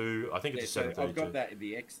 732. I think it's a 732. I've got that in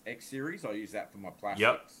the X series. I use that for my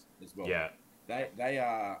plastics as well. Yeah. They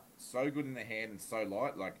are so good in the hand and so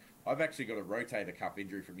light. Like, I've actually got a rotator cuff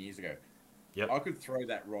injury from years ago. Yep. I could throw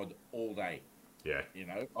that rod all day. Yeah.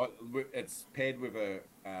 It's paired with a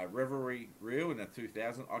Revelry reel and a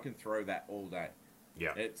 2000. I can throw that all day.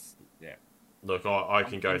 Yeah. Look, I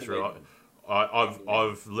can go through.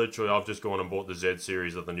 I've just gone and bought the Z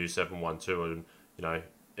series of the new 712, and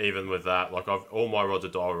even with that, all my rods are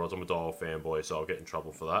Daiwa rods. I'm a Daiwa fanboy, so I'll get in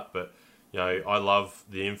trouble for that. But I love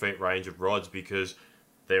the Infeed range of rods because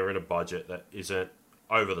they're in a budget that isn't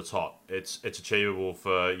over the top. It's achievable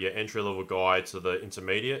for your entry level guy to the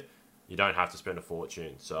intermediate. You don't have to spend a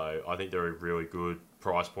fortune. So I think they're a really good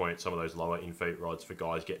price point. Some of those lower Infeed rods for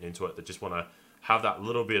guys getting into it that just want to have that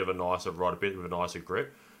little bit of a nicer rod, a bit of a nicer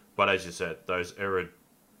grip. But as you said, those Arid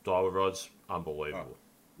Daiwa rods, unbelievable.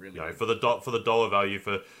 Really? For the dollar value,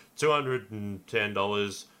 for $210,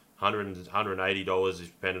 $180,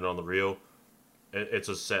 depending on the reel, it's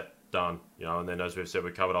a set done. And then as we've said,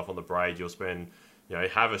 we covered off on the braid. You'll spend,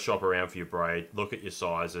 have a shop around for your braid, look at your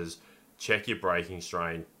sizes, check your breaking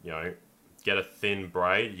strain. Get a thin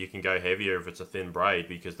braid. You can go heavier if it's a thin braid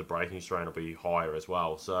because the breaking strain will be higher as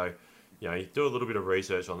well. So. You do a little bit of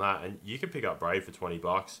research on that, and you can pick up braid for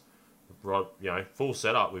 $20. Rod, full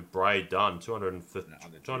setup with braid done,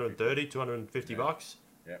 $230, $250.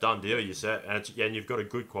 Done deal, you're set, and you've got a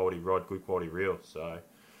good quality rod, good quality reel. So,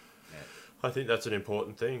 I think that's an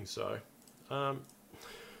important thing. So, I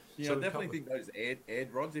definitely think those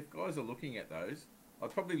aired rods. If guys are looking at those,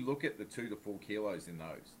 I'd probably look at the 2 to 4 kilos in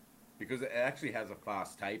those because it actually has a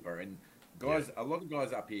fast taper. And guys, a lot of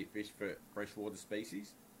guys up here fish for freshwater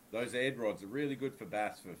species. Those aired rods are really good for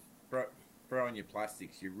bass, for throwing your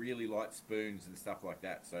plastics, your really light spoons and stuff like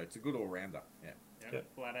that. So it's a good all-rounder.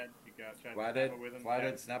 Flathead, you go change flathead, with them.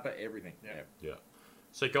 Flathead, snapper, everything. Yeah.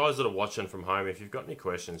 So guys that are watching from home, if you've got any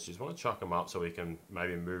questions, just want to chuck them up so we can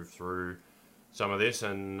maybe move through some of this,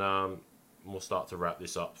 and we'll start to wrap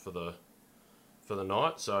this up for the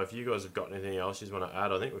night. So if you guys have got anything else you want to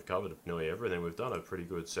add, I think we've covered nearly everything. We've done a pretty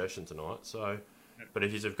good session tonight. So, but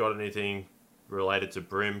if you've got anything related to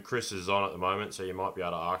brim, Chris is on at the moment, so you might be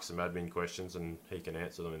able to ask some admin questions and he can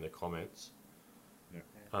answer them in the comments.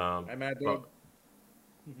 Hey, Mad Dog.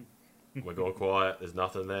 We're going quiet. There's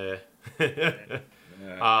nothing there.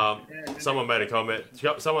 Someone's made a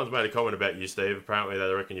comment about you, Steve. Apparently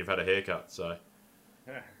they reckon you've had a haircut. So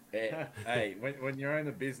hey, when you're in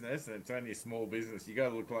a business and it's only a small business, you got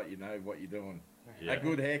to look like you know what you're doing. A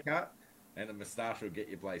good haircut and a moustache will get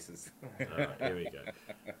you places. All right, here we go.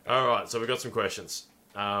 All right, so we've got some questions.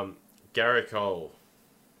 Gary Cole,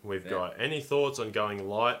 we've Yeah. got any thoughts on going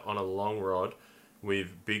light on a long rod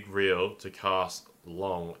with big reel to cast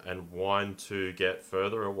long and wind to get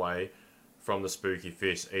further away from the spooky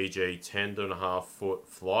fish, e.g. 10.5 foot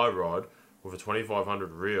fly rod with a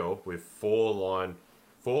 2500 reel with 4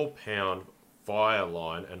 pound fire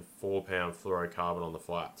line and 4 pound fluorocarbon on the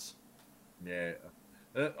flats. Yeah,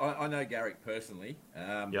 I know Garrick personally.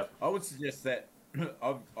 Yep. I would suggest that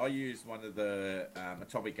I use one of the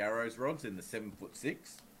Atomic Arrows rods in the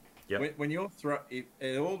 7'6". Yep. When you're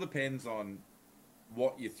it all depends on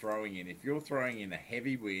what you're throwing in. If you're throwing in a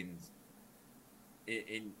heavy wind,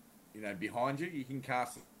 in behind you, you can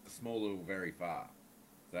cast a small little very far.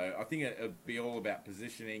 So I think it'll be all about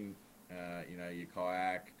positioning, your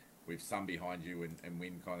kayak with sun behind you and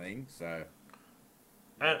wind kind of thing. So.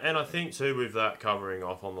 And I think too, with that covering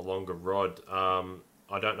off on the longer rod,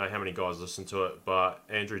 I don't know how many guys listen to it, but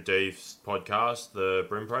Andrew Deef's podcast, the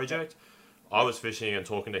Bream Project, I was fishing and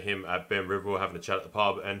talking to him at Ben River, we were having a chat at the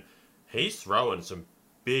pub, and he's throwing some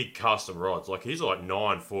big custom rods. Like, he's like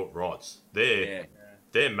 9 foot rods. They're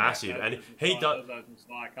massive, and he does those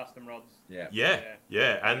custom rods. Yeah.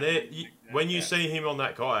 And when you see him on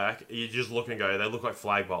that kayak, you just look and go, they look like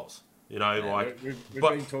flagpoles. We've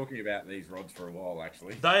been talking about these rods for a while,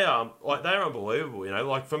 actually. They're unbelievable.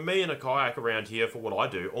 Like for me in a kayak around here, for what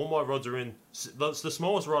I do, all my rods are in. The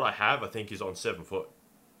smallest rod I have, I think, is on 7 foot.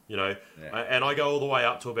 And I go all the way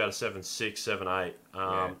up to about a 7'6",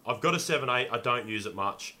 7'8". I've got a 7'8". I don't use it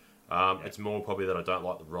much. It's more probably that I don't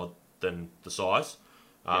like the rod than the size.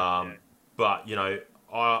 But in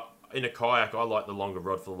a kayak, I like the longer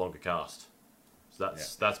rod for the longer cast. So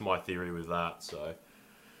that's my theory with that. So.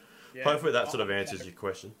 Yeah, hopefully that sort of answers your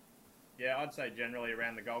question. Yeah, I'd say generally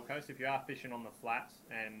around the Gold Coast, if you are fishing on the flats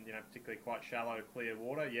and, particularly quite shallow, clear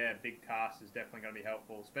water, big cast is definitely going to be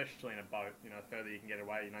helpful, especially in a boat. The further you can get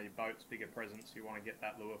away, your boat's bigger presence, you want to get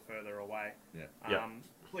that lure further away.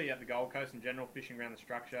 Particularly at the Gold Coast in general, fishing around the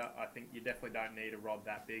structure, I think you definitely don't need a rod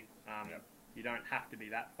that big. You don't have to be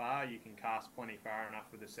that far. You can cast plenty far enough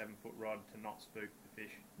with a 7 foot rod to not spook the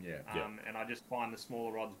fish. And I just find the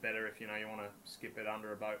smaller rod's better if you want to skip it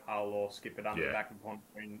under a boat hull or skip it under the back of a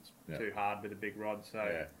pontoon. It's too hard with a big rod.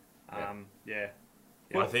 So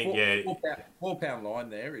I think 4 pound line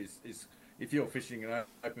there is if you're fishing in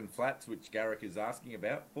open flats, which Garrick is asking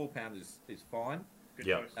about. 4 pound is fine. Good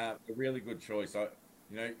choice. A really good choice.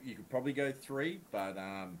 You could probably go 3, but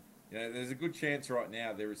there's a good chance right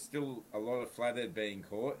now there is still a lot of flathead being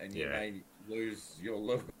caught, and you may lose your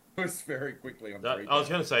lure very quickly on 3 pound. I was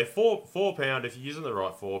going to say 4 pound. If you're using the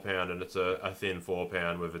right 4 pound and it's a thin 4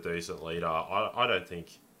 pound with a decent leader, I don't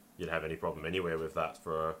think you'd have any problem anywhere with that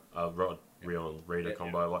for a rod reel and reader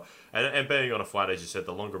combo. And being on a flat, as you said,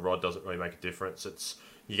 the longer rod doesn't really make a difference.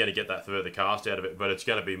 You're going to get that further cast out of it, but it's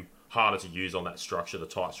going to be harder to use on that structure, the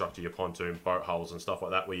tight structure, your pontoon, boat hulls and stuff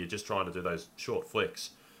like that, where you're just trying to do those short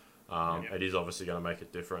flicks. It is obviously going to make a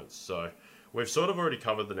difference. So we've sort of already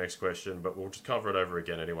covered the next question, but we'll just cover it over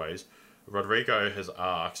again anyways. Rodrigo has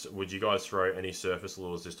asked, would you guys throw any surface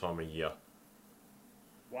lures this time of year?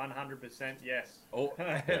 100% yes.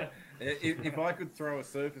 If I could throw a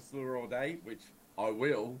surface lure all day, which I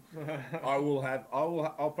will,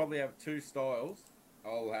 I'll probably have 2 styles.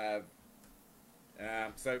 I'll have,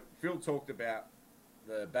 so Phil talked about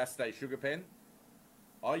the Bass Day Sugar Pen.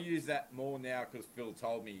 I use that more now because Phil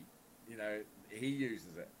told me, he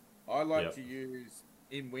uses it. I like to use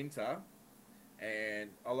in winter, and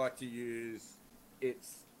I like to use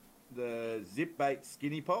the Zip Bait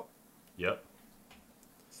Skinny Pop. Yep.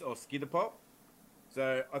 Or Skitter Pop.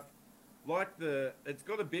 So I like it's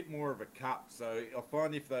got a bit more of a cup. So I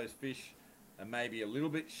find if those fish are maybe a little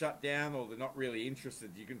bit shut down or they're not really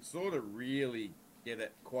interested, you can sort of really get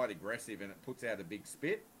it quite aggressive and it puts out a big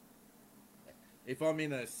spit. If I'm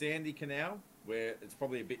in a sandy canal where it's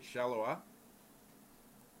probably a bit shallower,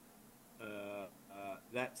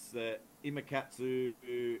 that's the Imakatsu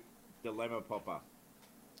Dilemma Popper.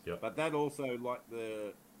 Yep. But that also,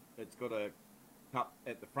 it's got a cup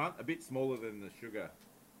at the front, a bit smaller than the sugar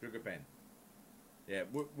pen. Yeah,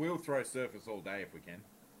 we'll throw surface all day if we can.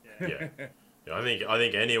 Yeah. I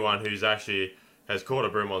think anyone who's actually has caught a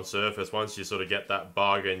bream on surface, once you sort of get that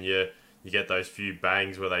bug and you get those few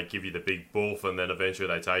bangs where they give you the big bulf and then eventually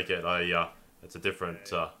they take it, it's a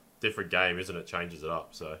different game, isn't it? Changes it up.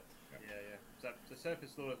 So. So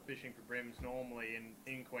surface lure fishing for brims normally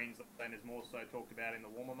in Queensland is more so talked about in the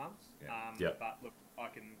warmer months. But look, I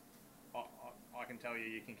can tell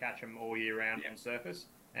you can catch them all year round on surface.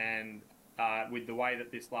 And with the way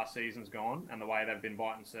that this last season's gone and the way they've been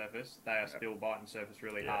biting surface, they are still biting surface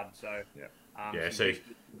really hard. So so you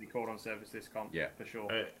can be caught on surface this comp for sure.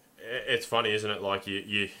 it's funny, isn't it? Like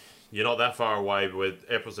you're not that far away with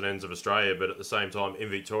apples and ends of Australia, but at the same time in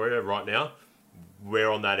Victoria right now, we're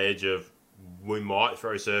on that edge of we might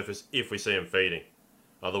throw surface if we see them feeding.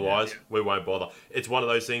 Otherwise, we won't bother. It's one of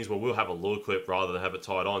those things where we'll have a lure clip rather than have it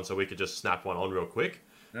tied on, so we could just snap one on real quick.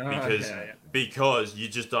 Because you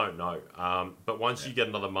just don't know. But once you get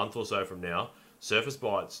another month or so from now, surface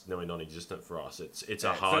bite's nearly non-existent for us. It's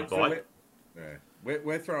a hard bite.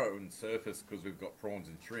 We're throwing surface because we've got prawns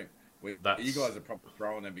and shrimp. You guys are probably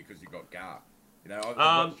throwing them because you've got gar. You know,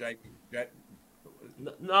 I've got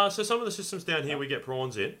No, so some of the systems down here we get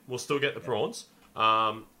prawns in. We'll still get the prawns.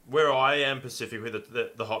 Where I am Pacific with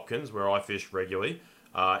the Hopkins, where I fish regularly,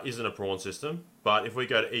 isn't a prawn system. But if we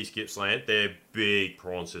go to East Gippsland, they're big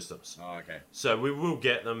prawn systems. Oh, okay. So we will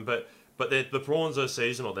get them, but the prawns are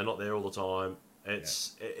seasonal. They're not there all the time.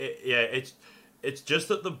 It's just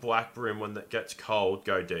that the black brim, when it gets cold,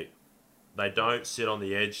 go deep. They don't sit on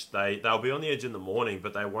the edge. They'll be on the edge in the morning,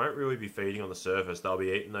 but they won't really be feeding on the surface. They'll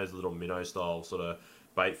be eating those little minnow style sort of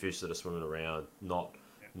bait fish that are swimming around, not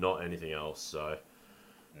anything else. So,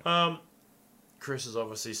 Chris has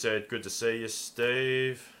obviously said, "Good to see you,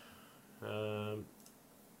 Steve." Another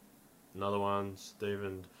one,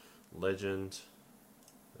 Stephen Legend.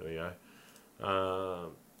 There we go.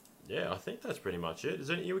 Yeah, I think that's pretty much it. Is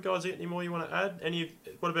you guys got any more you want to add?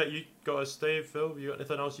 What about you guys, Steve, Phil? You got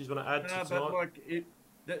anything else you want to add to tonight? But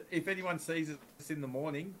like, if anyone sees us in the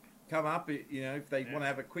morning, come up. You know, if they want to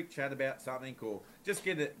have a quick chat about something, or just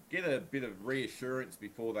get a bit of reassurance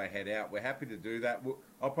before they head out, we're happy to do that.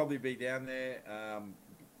 I'll probably be down there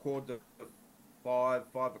 4:45,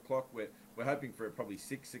 5 o'clock. We're hoping for probably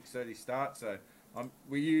 6:30 start. So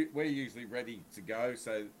we're usually ready to go.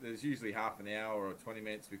 So there's usually half an hour or 20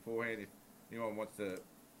 minutes beforehand if anyone wants to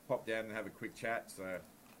pop down and have a quick chat. So.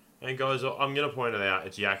 And guys, I'm going to point it out.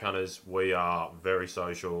 It's Yak Hunters. We are very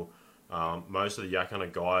social. Most of the Yak Hunter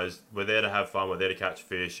guys, we're there to have fun. We're there to catch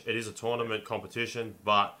fish. It is a tournament competition,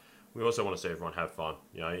 but we also want to see everyone have fun.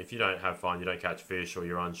 You know, if you don't have fun, you don't catch fish, or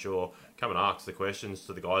you're unsure, come and ask the questions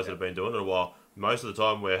to the guys that have been doing it a while. Most of the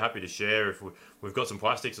time, we're happy to share. If we've got some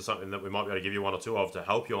plastics or something that we might be able to give you one or two of to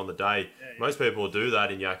help you on the day. Most people do that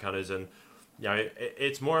in Yak Hunters, and you know,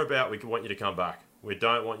 it's more about we want you to come back. We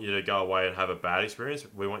don't want you to go away and have a bad experience.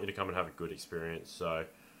 We want you to come and have a good experience. So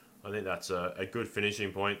I think that's a good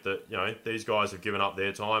finishing point that, you know, these guys have given up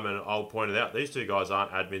their time, and I'll point it out. These two guys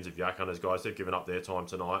aren't admins of Yak Hunters, guys. They've given up their time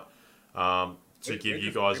tonight to give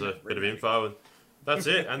you guys a bit of info, and that's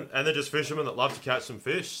it. And they're just fishermen that love to catch some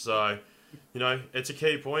fish. So, you know, it's a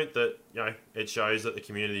key point that, you know, it shows that the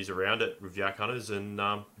community's around it with Yak Hunters and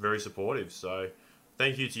very supportive. So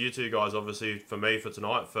thank you to you two guys, obviously, for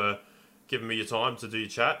tonight, for giving me your time to do your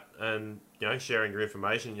chat and, you know, sharing your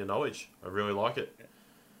information, your knowledge. I really like it.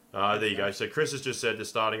 There you go. So Chris has just said they're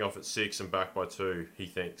starting off at 6 and back by 2, he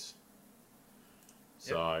thinks.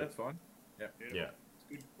 So that's fine. Yep. Yeah.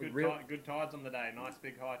 Good tides on the day. Nice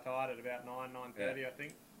big high tide at about 9:30, I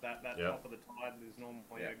think. That top of the tide is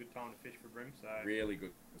normally a good time to fish for brim. So really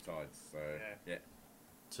good tides. So yeah.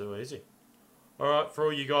 Too easy. All right, for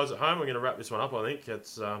all you guys at home, we're going to wrap this one up. I think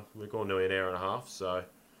it's we're going nearly an hour and a half. So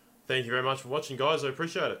thank you very much for watching, guys. I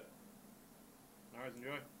appreciate it. No worries,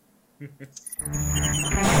 enjoy.